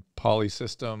 again,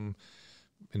 polysystem,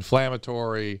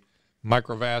 inflammatory,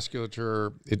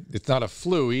 microvasculature, it's not a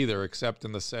flu either, except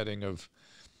in the setting of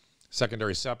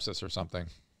secondary sepsis or something,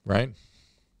 right?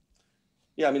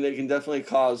 Yeah, I mean, it can definitely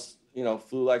cause,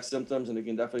 flu-like symptoms, and it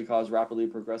can definitely cause rapidly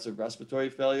progressive respiratory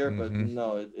failure. But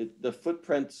no, the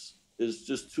footprint is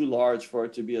just too large for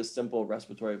it to be a simple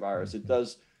respiratory virus. It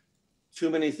does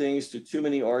too many things to too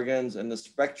many organs, and the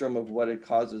spectrum of what it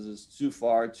causes is too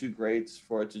far, too great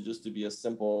for it to be a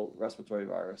simple respiratory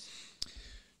virus.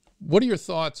 What are your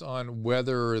thoughts on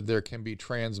whether there can be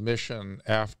transmission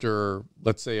after,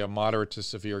 let's say, a moderate to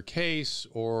severe case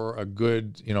or a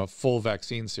good, full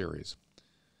vaccine series?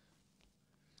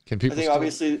 Can people I think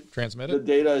obviously transmit it? The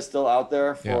data is still out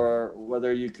there for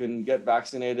whether you can get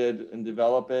vaccinated and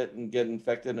develop it and get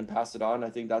infected and pass it on. I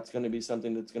think that's going to be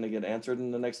something that's going to get answered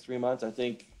in the next 3 months. I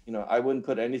think, I wouldn't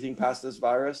put anything past this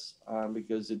virus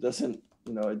because it doesn't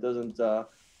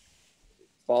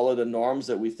follow the norms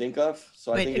that we think of.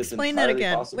 So I think it's explain that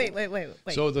again. Possible. Wait.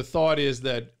 So the thought is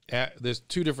that there's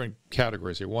two different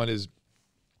categories here. One is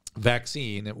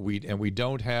vaccine, and we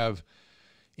don't have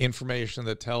information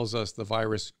that tells us the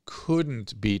virus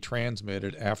couldn't be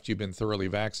transmitted after you've been thoroughly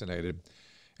vaccinated.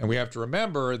 And we have to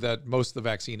remember that most of the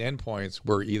vaccine endpoints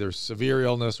were either severe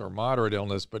illness or moderate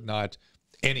illness, but not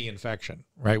any infection,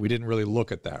 right? We didn't really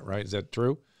look at that, right? Is that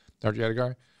true, Dr.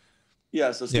 Yadegar?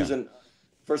 Yeah. So Susan,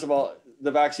 first of all,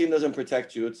 the vaccine doesn't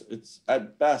protect you. It's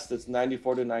at best, it's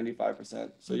 94 to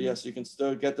 95%. So yes, you can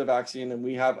still get the vaccine.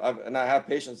 And I have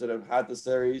patients that have had the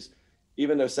series,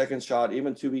 even their second shot,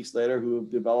 even 2 weeks later, who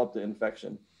have developed the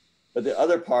infection. But the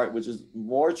other part, which is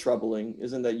more troubling,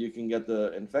 isn't that you can get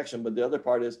the infection, but the other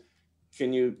part is,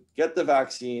 can you get the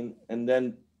vaccine and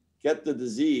then get the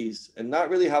disease and not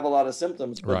really have a lot of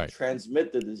symptoms, but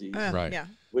transmit the disease? Right. Yeah.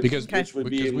 Which would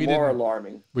be more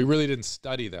alarming. We really didn't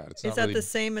study that. Is that the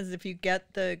same as if you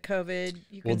get the COVID,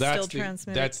 you can still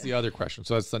transmit it? That's the other question.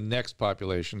 So that's the next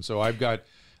population. So I've got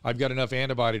enough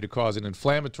antibody to cause an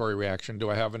inflammatory reaction. Do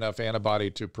I have enough antibody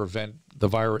to prevent the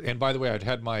virus? And by the way, I'd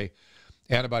had my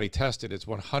antibody tested. It's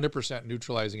 100%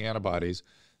 neutralizing antibodies.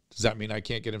 Does that mean I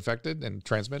can't get infected and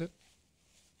transmit it?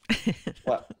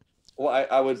 Well,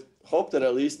 I would hope that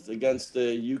at least against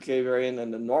the UK variant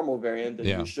and the normal variant that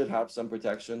you should have some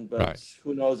protection, but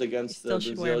who knows against the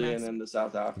Brazilian and the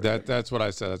South African. That's what I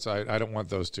said. So I don't want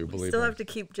those two, believe me. Still have to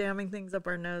keep jamming things up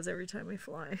our nose every time we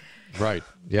fly. Right.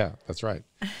 Yeah, that's right.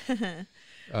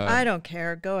 I don't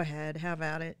care. Go ahead. Have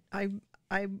at it.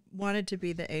 I wanted to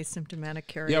be the asymptomatic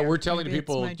carrier. Yeah, we're telling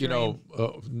people,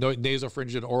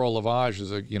 nasopharyngeal oral lavage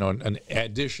is an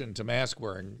addition to mask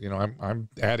wearing. I'm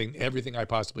adding everything I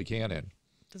possibly can in.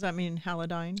 Does that mean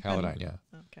halidine? Halidine, yeah.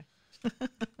 Okay.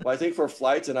 Well, I think for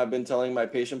flights, and I've been telling my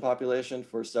patient population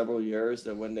for several years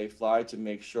that when they fly, to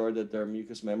make sure that their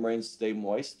mucous membranes stay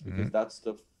moist, because that's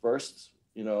the first,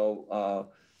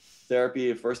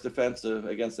 therapy, first defense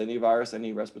against any virus,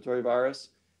 any respiratory virus.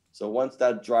 So once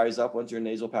that dries up, once your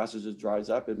nasal passages dries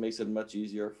up, it makes it much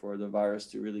easier for the virus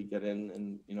to really get in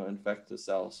and infect the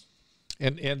cells.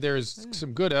 And there's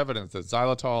some good evidence that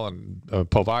xylitol and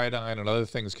povidone and other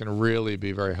things can really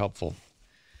be very helpful.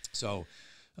 So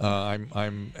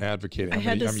I'm advocating. I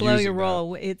had to slow your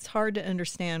roll. It's hard to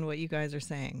understand what you guys are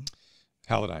saying.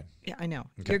 Halidine. Yeah, I know.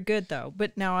 Okay. You're good though.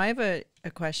 But now I have a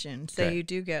question. Say you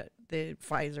do get the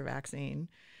Pfizer vaccine,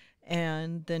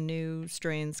 and the new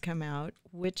strains come out.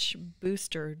 Which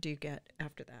booster do you get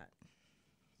after that?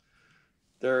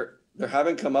 They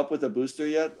haven't come up with a booster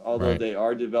yet, although they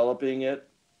are developing it.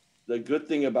 The good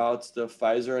thing about the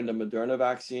Pfizer and the Moderna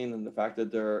vaccine and the fact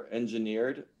that they're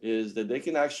engineered is that they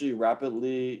can actually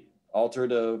rapidly alter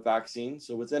the vaccine.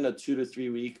 So within a 2 to 3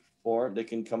 week form, they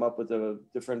can come up with a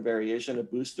different variation, a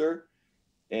booster,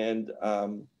 and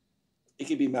it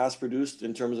can be mass produced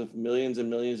in terms of millions and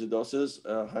millions of doses,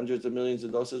 hundreds of millions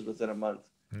of doses within a month.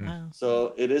 Wow.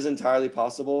 So it is entirely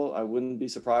possible. I wouldn't be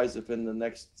surprised if in the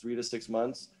next 3 to 6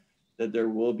 months that there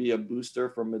will be a booster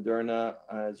for Moderna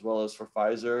as well as for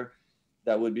Pfizer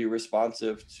that would be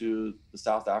responsive to the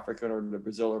South African or the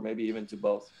Brazil, or maybe even to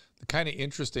both. The kind of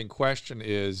interesting question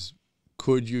is,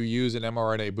 could you use an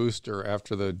mRNA booster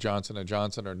after the Johnson &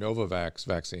 Johnson or Novavax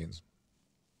vaccines?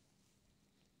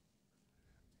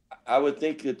 I would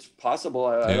think it's possible.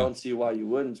 I don't see why you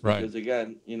wouldn't, because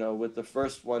again, with the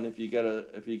first one, if you get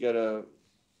a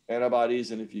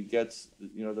antibodies and if you get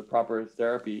the proper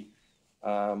therapy,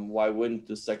 why wouldn't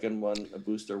the second one, a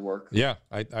booster, work? Yeah,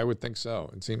 I would think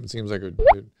so. It seems like a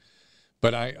good.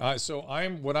 But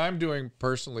what I'm doing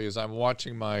personally is I'm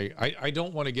watching I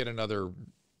don't want to get I don't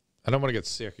want to get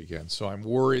sick again. So I'm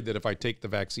worried that if I take the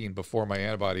vaccine before my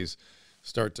antibodies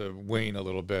start to wane a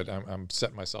little bit, I'm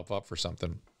setting myself up for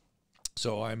something.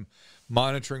 So I'm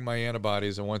monitoring my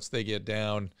antibodies, and once they get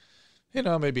down,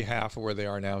 maybe half of where they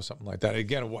are now, something like that.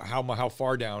 Again, how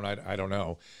far down, I don't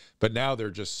know. But now they're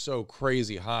just so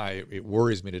crazy high, it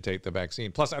worries me to take the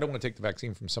vaccine. Plus, I don't want to take the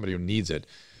vaccine from somebody who needs it.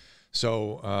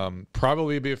 So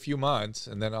probably be a few months,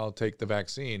 and then I'll take the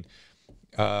vaccine.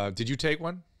 Did you take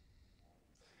one?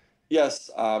 Yes,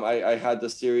 I had the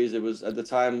series. It was, at the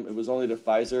time, it was only the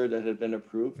Pfizer that had been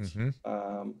approved.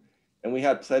 And we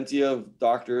had plenty of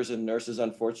doctors and nurses,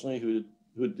 unfortunately,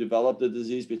 who developed the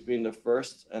disease between the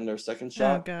first and their second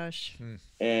shot. Oh gosh!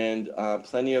 And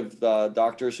plenty of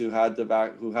doctors who had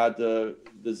the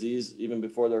disease even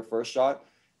before their first shot.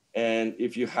 And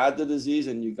if you had the disease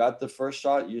and you got the first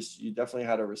shot, you definitely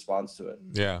had a response to it.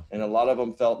 Yeah. And a lot of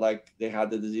them felt like they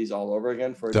had the disease all over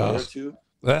again for a day or two.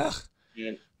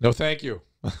 And, no, thank you.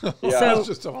 Yeah.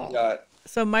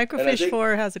 So Microfish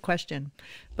 4 has a question,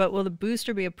 but will the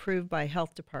booster be approved by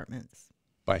health departments?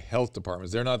 By health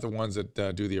departments. They're not the ones that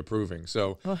do the approving.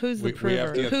 So who's the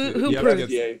approver? Who approves?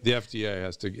 The FDA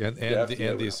has to, and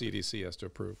the CDC has to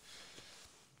approve.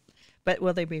 But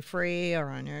will they be free or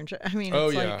on your? I mean, Oh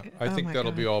it's yeah, like, I think my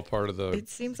that'll be God. all part of the. It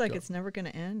seems like it's never going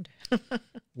to end.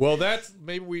 Well, that's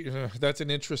that's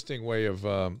an interesting way of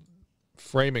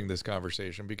framing this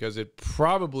conversation, because it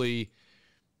probably.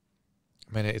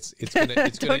 I mean, it's gonna.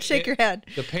 Don't shake your head.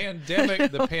 The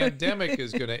pandemic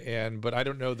is going to end, but I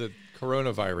don't know that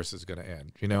coronavirus is going to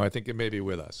end. You know, I think it may be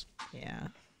with us. Yeah.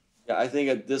 Yeah, I think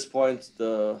at this point,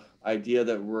 the idea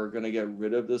that we're going to get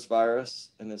rid of this virus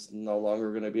and it's no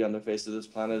longer going to be on the face of this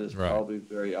planet is probably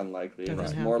very unlikely. And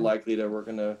it's more likely that we're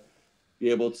going to be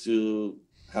able to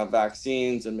have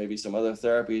vaccines and maybe some other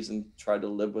therapies and try to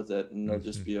live with it. And it'll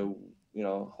just be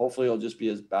hopefully it'll just be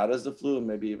as bad as the flu and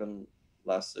maybe even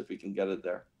less if we can get it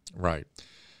there. Right.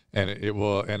 And it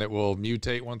will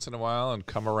mutate once in a while and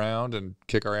come around and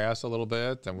kick our ass a little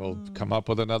bit, and we'll come up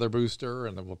with another booster,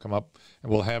 and then we'll come up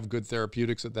and we'll have good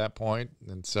therapeutics at that point.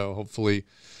 And so hopefully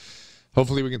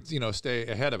we can, stay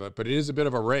ahead of it, but it is a bit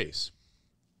of a race.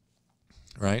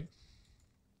 Right?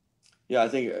 Yeah, I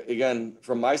think, again,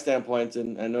 from my standpoint,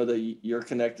 and I know that you're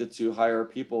connected to higher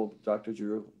people, Dr.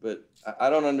 Drew, but I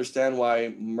don't understand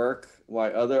why Merck,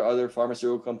 why other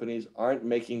pharmaceutical companies aren't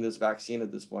making this vaccine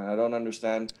at this point. I don't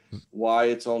understand why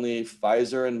it's only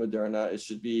Pfizer and Moderna. It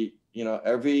should be,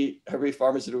 every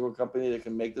pharmaceutical company that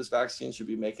can make this vaccine should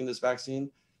be making this vaccine.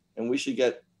 And we should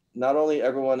get not only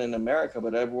everyone in America,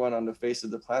 but everyone on the face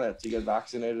of the planet to get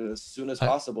vaccinated as soon as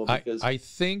possible. Because I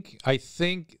think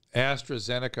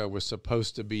AstraZeneca was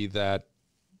supposed to be that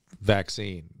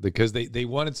vaccine, because they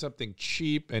wanted something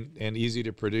cheap and easy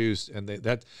to produce, and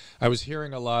I was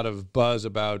hearing a lot of buzz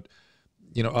about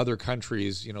other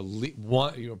countries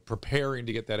preparing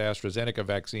to get that AstraZeneca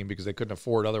vaccine because they couldn't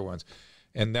afford other ones,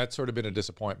 and that's sort of been a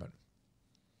disappointment.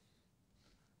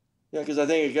 Yeah, because I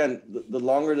think, again, the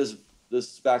longer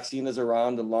this vaccine is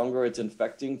around, the longer it's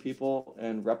infecting people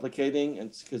and replicating,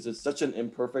 and because it's such an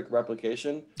imperfect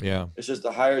replication. Yeah, it's just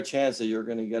a higher chance that you're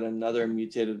going to get another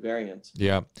mutated variant.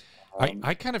 Yeah,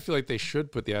 I kind of feel like they should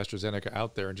put the AstraZeneca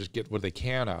out there and just get what they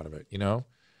can out of it.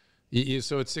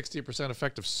 So it's 60%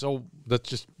 effective. So let's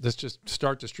just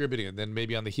start distributing it. Then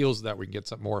maybe on the heels of that, we can get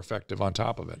something more effective on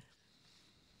top of it.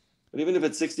 But even if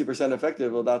it's 60%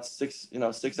 effective, well, that's 6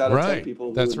 out of 10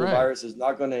 people who the virus is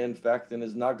not going to infect and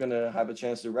is not going to have a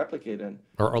chance to replicate in.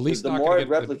 Or at least the more it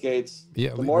replicates,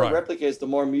 the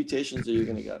more mutations that you're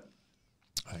going to get.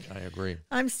 I agree.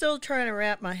 I'm still trying to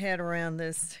wrap my head around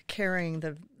this carrying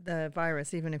the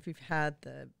virus, even if you've had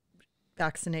the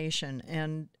vaccination.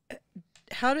 And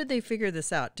how did they figure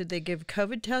this out? Did they give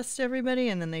COVID tests to everybody,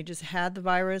 and then they just had the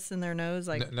virus in their nose,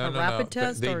 like a rapid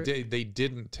test? They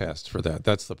didn't test for that.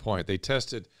 That's the point. They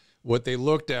tested. What they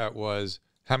looked at was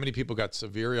how many people got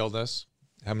severe illness,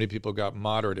 how many people got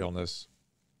moderate illness.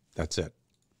 That's it.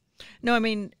 No, I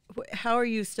mean, how are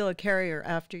you still a carrier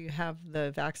after you have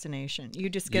the vaccination? You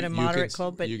just get a moderate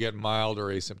cold, but you get mild or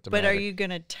asymptomatic. But are you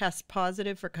going to test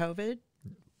positive for COVID?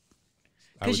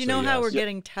 Because you know how we're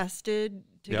getting tested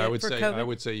to get for COVID? I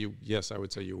would say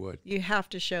you would. You have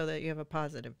to show that you have a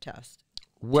positive test.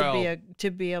 Well,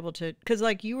 to be able to, because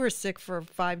like you were sick for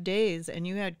 5 days and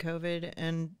you had COVID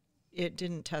and it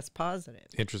didn't test positive.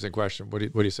 Interesting question. What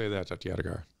do you say to that, Dr.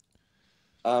 Yadegar?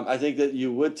 I think that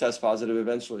you would test positive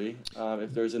eventually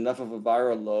if there's enough of a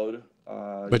viral load.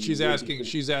 But she's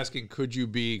asking, could you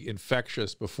be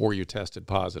infectious before you tested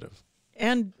positive?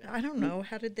 And I don't know,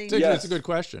 how did they? It's a good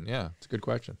question. Yeah, it's a good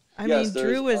question. I mean,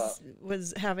 Drew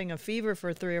was having a fever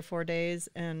for 3 or 4 days,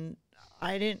 and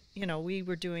I didn't. We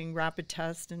were doing rapid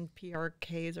tests and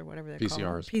PRKs or whatever they're called,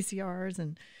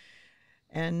 PCRs,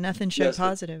 and nothing showed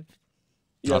positive.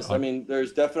 Yes, I mean,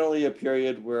 there's definitely a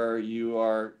period where you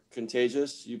are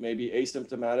contagious, you may be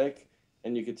asymptomatic,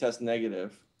 and you could test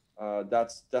negative.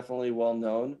 That's definitely well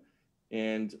known,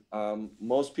 and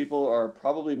most people are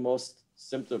probably most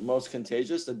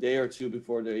contagious a day or two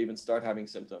before they even start having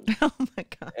symptoms. Oh my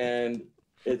God. And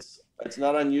it's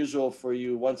not unusual for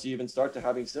you, once you even start to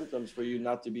having symptoms, for you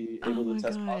not to be able to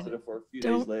test positive for a few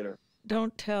days later.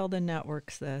 Don't tell the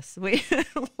networks this. We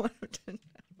don't want to know.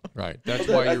 Right. That's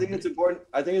why I think it's important.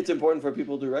 I think it's important for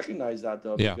people to recognize that,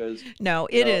 though, because it is. No,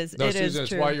 it Susan, is it's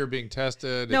true. why you're being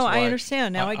tested. No, I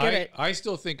understand. Now I get it. I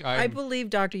still think I believe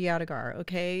Dr. Yadegar.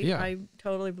 Okay. Yeah. I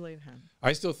totally believe him.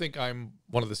 I still think I'm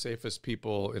one of the safest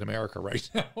people in America right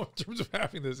now in terms of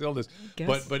having this illness.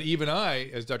 But even I,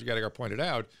 as Dr. Yadegar pointed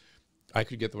out, I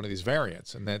could get one of these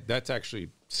variants, and that's actually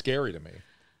scary to me.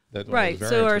 Right.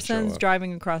 So our son's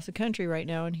driving across the country right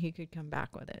now, and he could come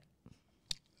back with it.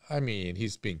 I mean,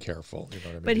 he's being careful. You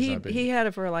know what I mean? But he had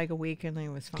it for like a week, and then it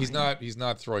was fine. He's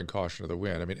not throwing caution to the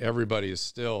wind. I mean, everybody is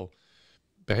still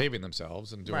behaving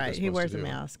themselves and doing what they're Right. supposed He wears to a do.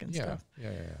 mask and Yeah, stuff.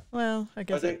 yeah. Well, I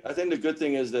guess I think the good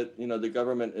thing is that, you know, the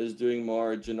government is doing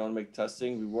more genomic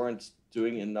testing. We weren't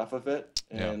doing enough of it,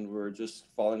 and we're just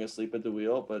falling asleep at the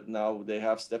wheel, but now they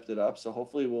have stepped it up. So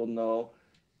hopefully we'll know,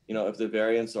 you know, if the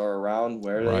variants are around,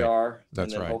 where they are. That's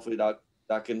and then right. hopefully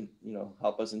that can, you know,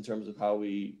 help us in terms of how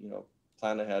we, you know,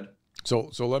 plan ahead.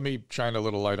 So let me shine a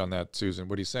little light on that, Susan.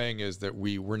 What he's saying is that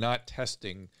we were not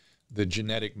testing the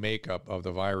genetic makeup of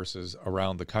the viruses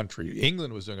around the country.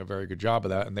 England was doing a very good job of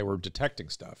that, and they were detecting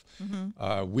stuff.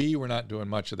 We were not doing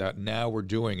much of that. Now we're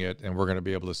doing it, and we're going to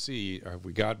be able to see if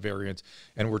we got variants,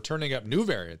 and we're turning up new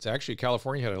variants. Actually,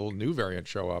 California had a little new variant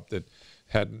show up that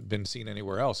hadn't been seen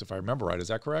anywhere else, if I remember right. Is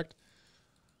that correct?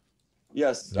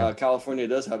 Yes, California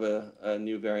does have a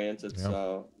new variant. It's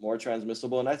more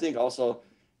transmissible. And I think also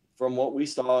from what we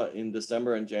saw in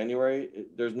December and January,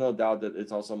 there's no doubt that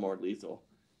it's also more lethal.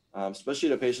 Especially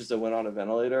the patients that went on a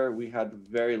ventilator, we had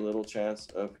very little chance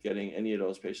of getting any of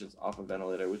those patients off a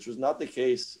ventilator, which was not the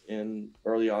case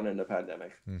early on in the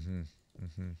pandemic.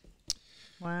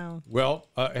 Wow. Well,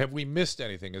 have we missed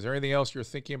anything? Is there anything else you're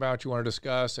thinking about you want to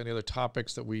discuss? Any other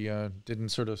topics that we didn't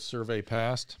sort of survey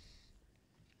past?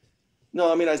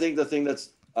 No, I mean, I think the thing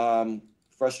that's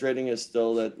frustrating is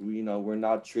still that we're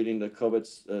not treating the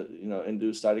COVID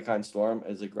induced cytokine storm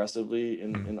as aggressively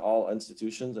in all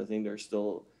institutions. I think there's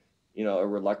still a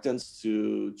reluctance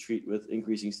to treat with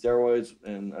increasing steroids,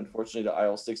 and unfortunately the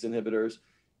IL-6 inhibitors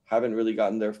haven't really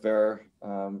gotten their fair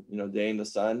day in the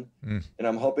sun. And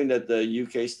I'm hoping that the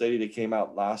UK study that came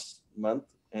out last month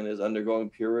and is undergoing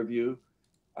peer review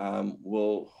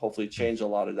will hopefully change a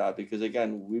lot of that, because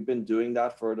again, we've been doing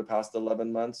that for the past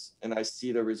 11 months and I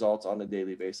see the results on a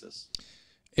daily basis.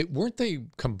 Weren't they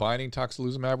combining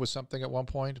tocilizumab with something at one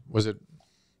point? Was it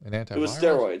an antiviral? It was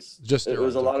steroids. Just steroids. It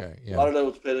was a lot okay. of a lot of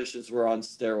those patients were on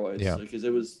steroids because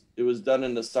it was done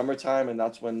in the summertime, and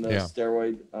that's when the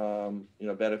steroid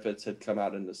benefits had come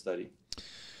out in the study.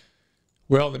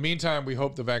 Well, in the meantime, we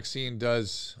hope the vaccine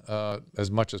does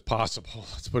as much as possible.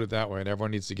 Let's put it that way. And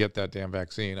everyone needs to get that damn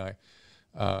vaccine.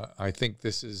 I think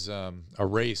this is a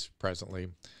race presently,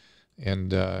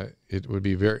 and it would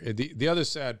be very. The other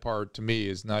sad part to me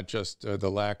is not just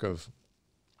the lack of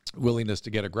willingness to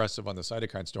get aggressive on the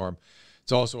cytokine storm.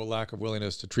 It's also a lack of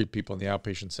willingness to treat people in the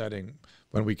outpatient setting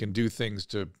when we can do things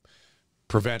to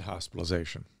prevent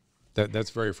hospitalization. That's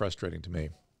very frustrating to me.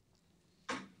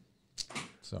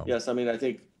 So. Yes, I mean, I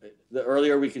think the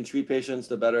earlier we can treat patients,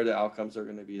 the better the outcomes are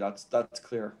going to be. That's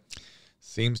clear.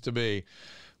 Seems to be.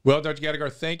 Well, Dr.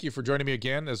 Yadegar, thank you for joining me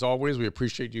again. As always, we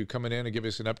appreciate you coming in and giving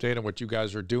us an update on what you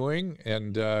guys are doing.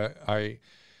 And I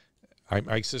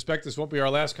suspect this won't be our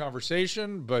last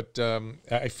conversation, but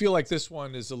I feel like this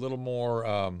one is a little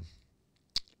more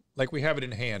like we have it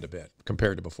in hand a bit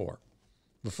compared to before.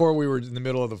 Before we were in the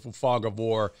middle of the fog of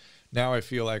war. Now I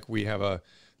feel like we have a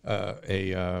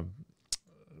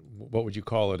what would you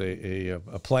call it?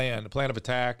 A plan of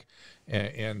attack,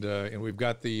 and we've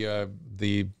got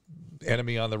the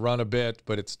enemy on the run a bit,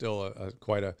 but it's still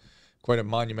quite a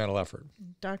monumental effort.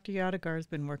 Dr. Yadegar has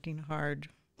been working hard.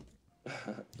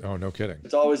 Oh, no kidding.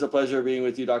 It's always a pleasure being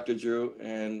with you, Dr. Drew,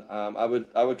 and I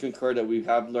would concur that we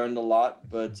have learned a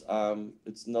lot, but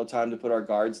it's no time to put our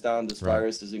guards down. This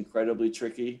virus is incredibly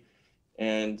tricky.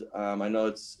 And I know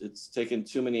it's taken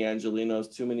too many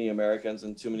Angelinos, too many Americans,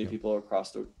 and too many people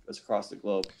across the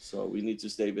globe. So we need to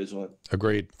stay vigilant.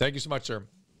 Agreed. Thank you so much, sir.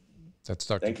 That's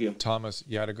Dr. Thank you. Thomas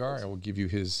Yadegar. I will give you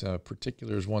his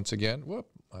particulars once again. Whoop,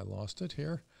 I lost it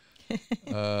here.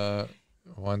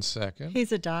 1 second.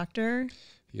 He's a doctor.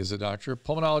 He is a doctor,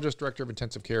 pulmonologist, director of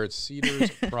intensive care at Cedars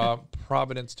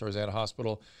Providence Tarzana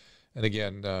Hospital. And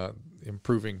again,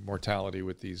 improving mortality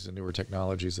with these newer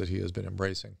technologies that he has been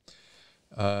embracing.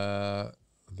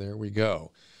 There we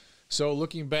go. So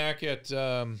looking back at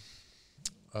your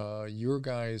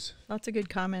guys, lots of good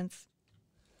comments.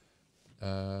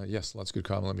 Yes, lots of good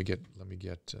comments. Let me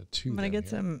get to. I'm gonna get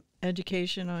some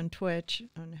education on Twitch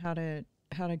on how to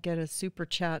get a super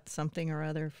chat something or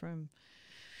other from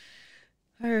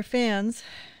our fans.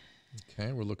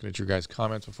 Okay, we're looking at your guys'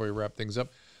 comments before we wrap things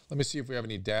up. Let me see if we have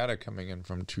any data coming in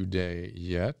from today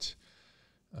yet.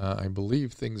 I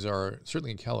believe things are,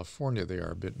 certainly in California, they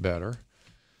are a bit better.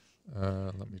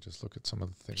 Let me just look at some of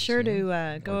the things. Sure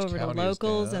to go over to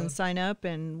locals and sign up,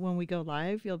 and when we go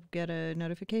live, you'll get a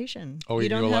notification. Oh, we're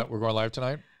going live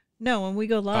tonight? No, when we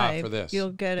go live, for this.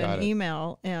 You'll get an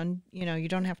email, and you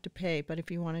don't have to pay, but if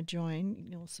you want to join,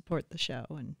 you'll support the show,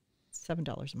 and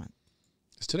 $7 a month.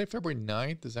 Is today February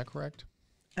 9th? Is that correct?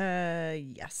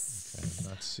 Yes. Okay, I'm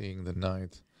not seeing the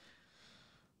 9th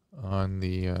on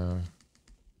the...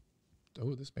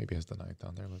 Oh, this maybe has the 9th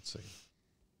on there. Let's see.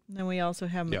 And then we also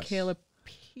have Yes. Michaela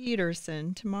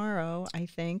Peterson tomorrow, I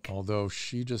think. Although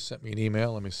she just sent me an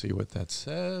email. Let me see what that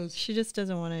says. She just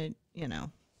doesn't want to,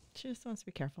 she just wants to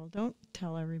be careful. Don't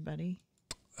tell everybody.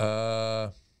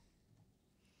 So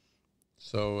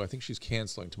I think she's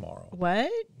canceling tomorrow. What?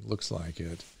 Looks like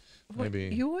it. What?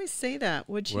 Maybe. You always say that.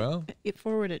 Would you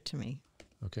forward it to me?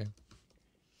 Okay.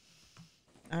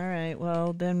 All right.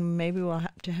 Well, then maybe we'll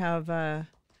have to have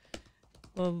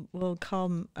we'll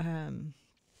call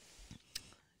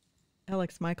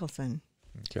Alex Michelson.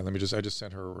 Okay. I just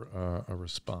sent her a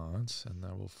response, and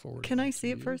I will forward. Can I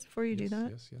see it first before you do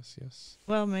that? Yes.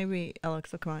 Well, maybe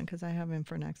Alex will come on because I have him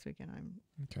for next week, and I'm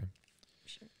Okay.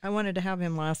 sure. I wanted to have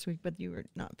him last week, but you were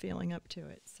not feeling up to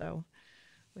it, so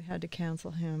we had to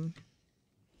cancel him.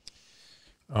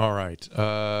 All right.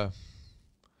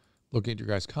 Looking at your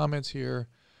guys' comments here.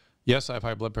 Yes, I have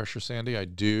high blood pressure, Sandy. I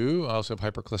do. I also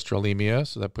have hypercholesterolemia,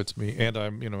 so that puts me, and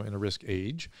I'm, in a risk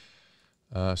age.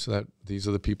 So that these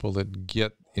are the people that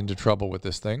get into trouble with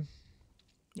this thing.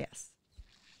 Yes.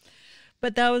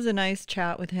 But that was a nice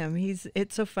chat with him.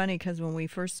 It's so funny because when we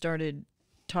first started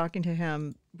talking to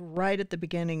him right at the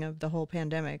beginning of the whole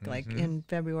pandemic, like in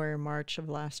February or March of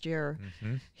last year,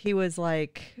 he was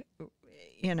like,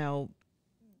 the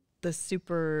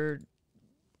super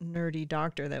nerdy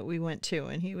doctor that we went to,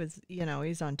 and he was,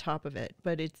 he's on top of it,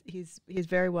 but he's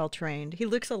very well trained. He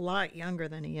looks a lot younger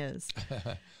than he is.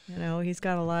 He's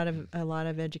got a lot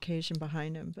of education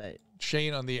behind him. But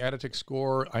Shane, on the Aditic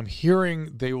score, I'm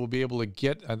hearing they will be able to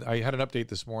get, I had an update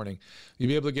this morning, you'll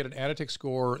be able to get an Aditic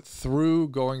score through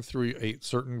going through a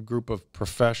certain group of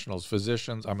professionals,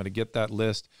 physicians. I'm going to get that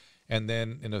list. And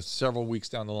then several weeks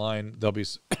down the line, there'll be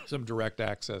some direct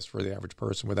access for the average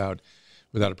person without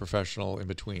a professional in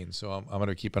between. So I'm going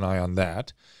to keep an eye on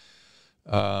that.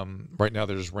 Right now,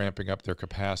 they're just ramping up their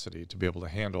capacity to be able to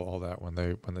handle all that when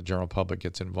the general public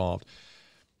gets involved.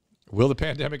 Will the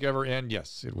pandemic ever end?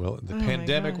 Yes, it will. The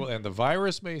pandemic will end. The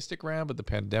virus may stick around, but the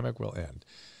pandemic will end.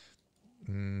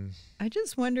 I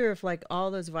just wonder if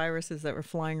all those viruses that were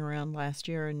flying around last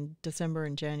year in December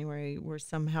and January were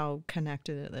somehow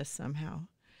connected to this somehow.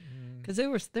 Because there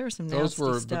were some nasty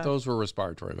stuff. But those were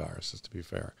respiratory viruses, to be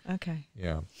fair. Okay.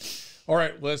 Yeah. All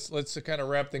right. Let's kind of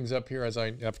wrap things up here. After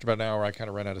about an hour, I kind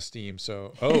of ran out of steam.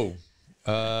 So,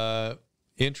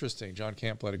 interesting. John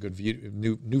Campbell had a good video.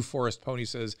 New Forest Pony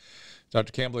says,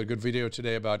 Dr. Campbell had a good video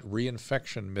today about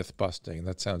reinfection myth busting.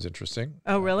 That sounds interesting.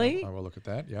 Oh, really? I will look at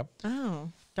that. Yep. Oh,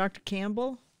 Dr.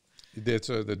 Campbell? It's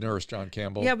the nurse, John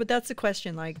Campbell. Yeah, but that's the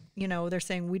question. They're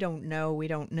saying we don't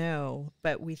know,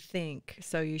 but we think.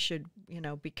 So you should,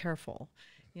 be careful.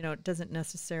 It doesn't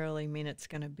necessarily mean it's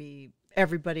going to be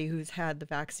everybody who's had the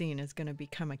vaccine is going to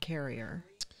become a carrier.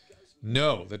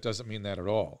 No, that doesn't mean that at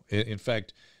all. In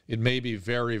fact, it may be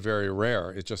very, very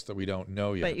rare. It's just that we don't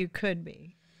know yet. But you could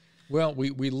be. Well, we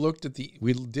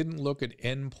didn't look at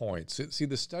endpoints. See,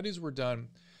 the studies were done.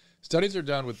 Studies are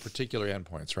done with particular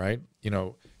endpoints, right?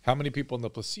 How many people in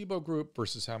the placebo group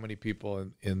versus how many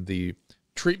people in the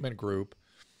treatment group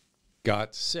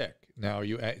got sick. Now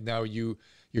you're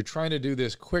trying to do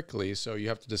this quickly, so you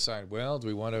have to decide, well, do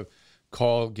we want to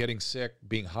call getting sick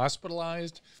being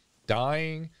hospitalized,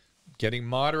 dying, getting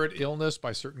moderate illness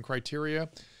by certain criteria?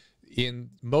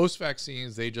 In most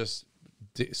vaccines, they just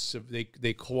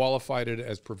they qualified it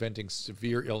as preventing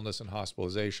severe illness and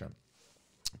hospitalization.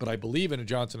 But I believe in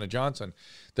Johnson & Johnson,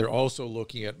 they're also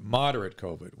looking at moderate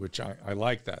COVID, which I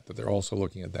like that they're also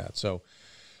looking at that. So,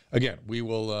 again, we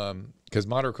will, because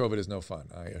moderate COVID is no fun,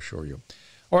 I assure you.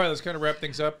 All right, let's kind of wrap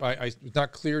things up. It's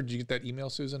not clear. Did you get that email,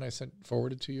 Susan, I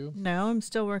forwarded to you? No, I'm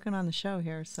still working on the show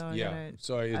here. So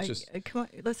come on,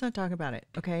 let's not talk about it,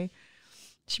 okay?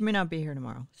 She may not be here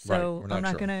tomorrow. So right, I'm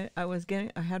not sure.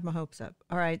 I had my hopes up.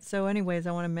 All right, so anyways,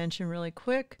 I want to mention really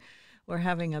quick, we're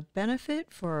having a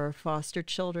benefit for foster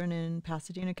children in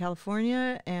Pasadena,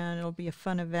 California, and it'll be a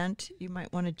fun event. You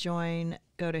might want to join.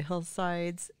 Go to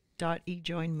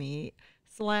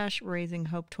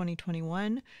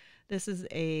hillsides.ejoinme/raisinghope2021. This is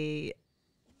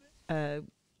an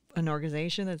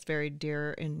organization that's very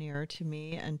dear and near to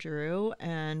me and Drew,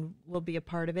 and we'll be a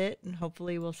part of it, and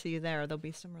hopefully we'll see you there. There'll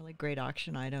be some really great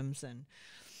auction items, and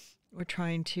we're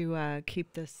trying to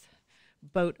keep this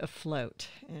boat afloat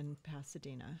in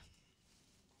Pasadena.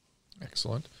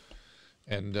 Excellent.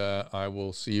 And I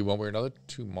will see you one way or another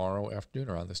tomorrow afternoon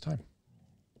around this time.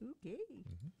 Okay.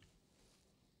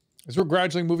 As we're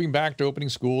gradually moving back to opening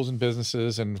schools and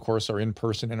businesses and, of course, our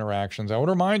in-person interactions, I want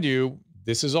to remind you,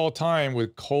 this is all time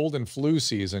with cold and flu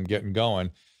season getting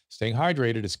going. Staying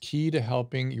hydrated is key to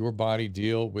helping your body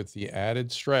deal with the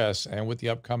added stress and with the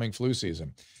upcoming flu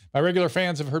season. My regular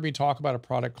fans have heard me talk about a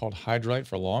product called Hydralyte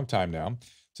for a long time now.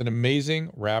 It's It's an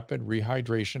amazing rapid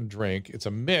rehydration drink. It's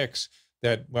a mix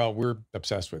that, well, we're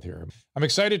obsessed with here. I'm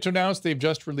excited to announce they've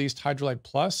just released Hydrolyte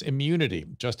Plus Immunity,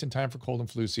 just in time for cold and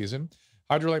flu season.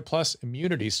 Hydrolyte Plus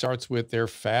Immunity starts with their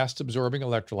fast-absorbing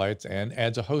electrolytes and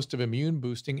adds a host of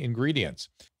immune-boosting ingredients.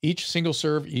 Each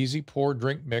single-serve, easy-pour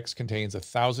drink mix contains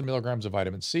 1,000 milligrams of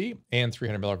vitamin C and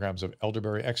 300 milligrams of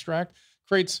elderberry extract,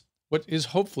 creates what is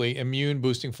hopefully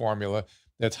immune-boosting formula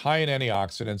that's high in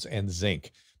antioxidants and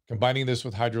zinc. Combining this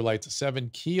with Hydrolyte's 7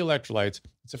 key electrolytes,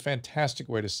 it's a fantastic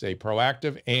way to stay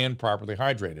proactive and properly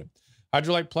hydrated.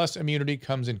 Hydrolyte Plus Immunity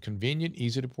comes in convenient,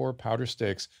 easy-to-pour powder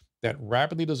sticks that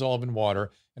rapidly dissolve in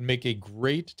water and make a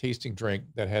great tasting drink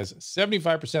that has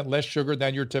 75% less sugar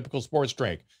than your typical sports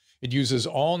drink. It uses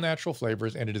all natural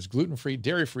flavors, and it is gluten-free,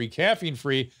 dairy-free,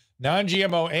 caffeine-free,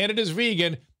 non-GMO, and it is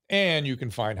vegan. And you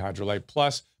can find Hydrolyte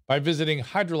Plus by visiting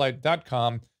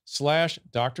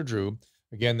hydrolyte.com/Dr. Drew.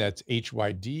 Again, that's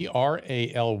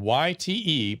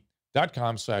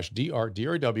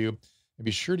HYDRALYTE.com/DRDRW. And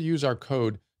be sure to use our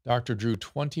code Dr. Drew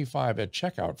 25 at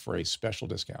checkout for a special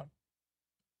discount.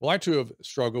 Well, I too have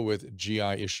struggled with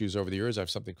GI issues over the years. I have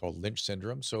something called Lynch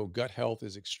syndrome, so gut health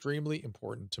is extremely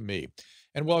important to me.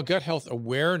 And while gut health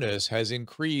awareness has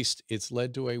increased, it's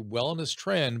led to a wellness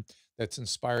trend that's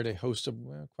inspired a host of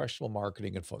questionable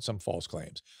marketing and some false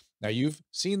claims. Now, you've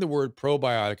seen the word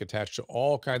probiotic attached to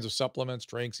all kinds of supplements,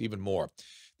 drinks, even more.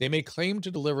 They may claim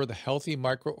to deliver the healthy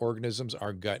microorganisms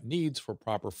our gut needs for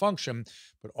proper function,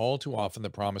 but all too often the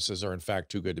promises are in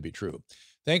fact too good to be true.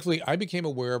 Thankfully, I became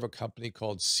aware of a company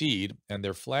called Seed and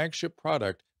their flagship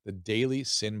product, the Daily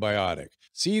Synbiotic.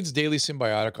 Seed's Daily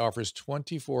Synbiotic offers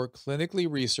 24 clinically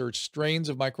researched strains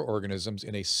of microorganisms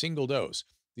in a single dose.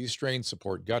 These strains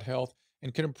support gut health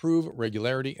and can improve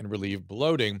regularity and relieve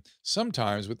bloating,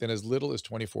 sometimes within as little as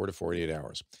 24 to 48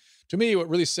 hours. To me, what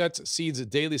really sets Seed's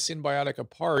Daily Synbiotic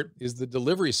apart is the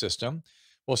delivery system.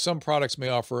 While some products may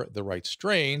offer the right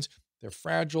strains, they're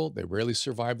fragile, they rarely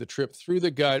survive the trip through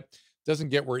the gut, doesn't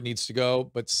get where it needs to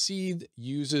go, but Seed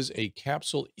uses a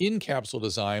capsule-in-capsule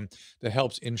design that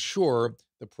helps ensure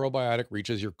the probiotic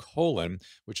reaches your colon,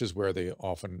 which is where they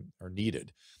often are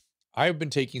needed. I've been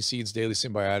taking Seed's Daily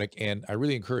Synbiotic, and I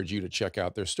really encourage you to check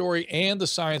out their story and the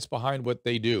science behind what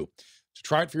they do. To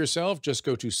try it for yourself, just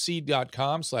go to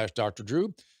seed.com/Dr.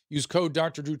 Drew. Use code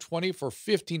Dr. Drew 20 for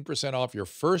 15% off your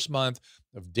first month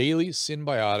of Daily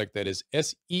Synbiotic. That is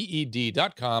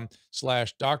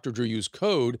SEED.com/Dr. Drew. Use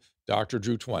code Dr.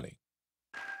 Drew 20.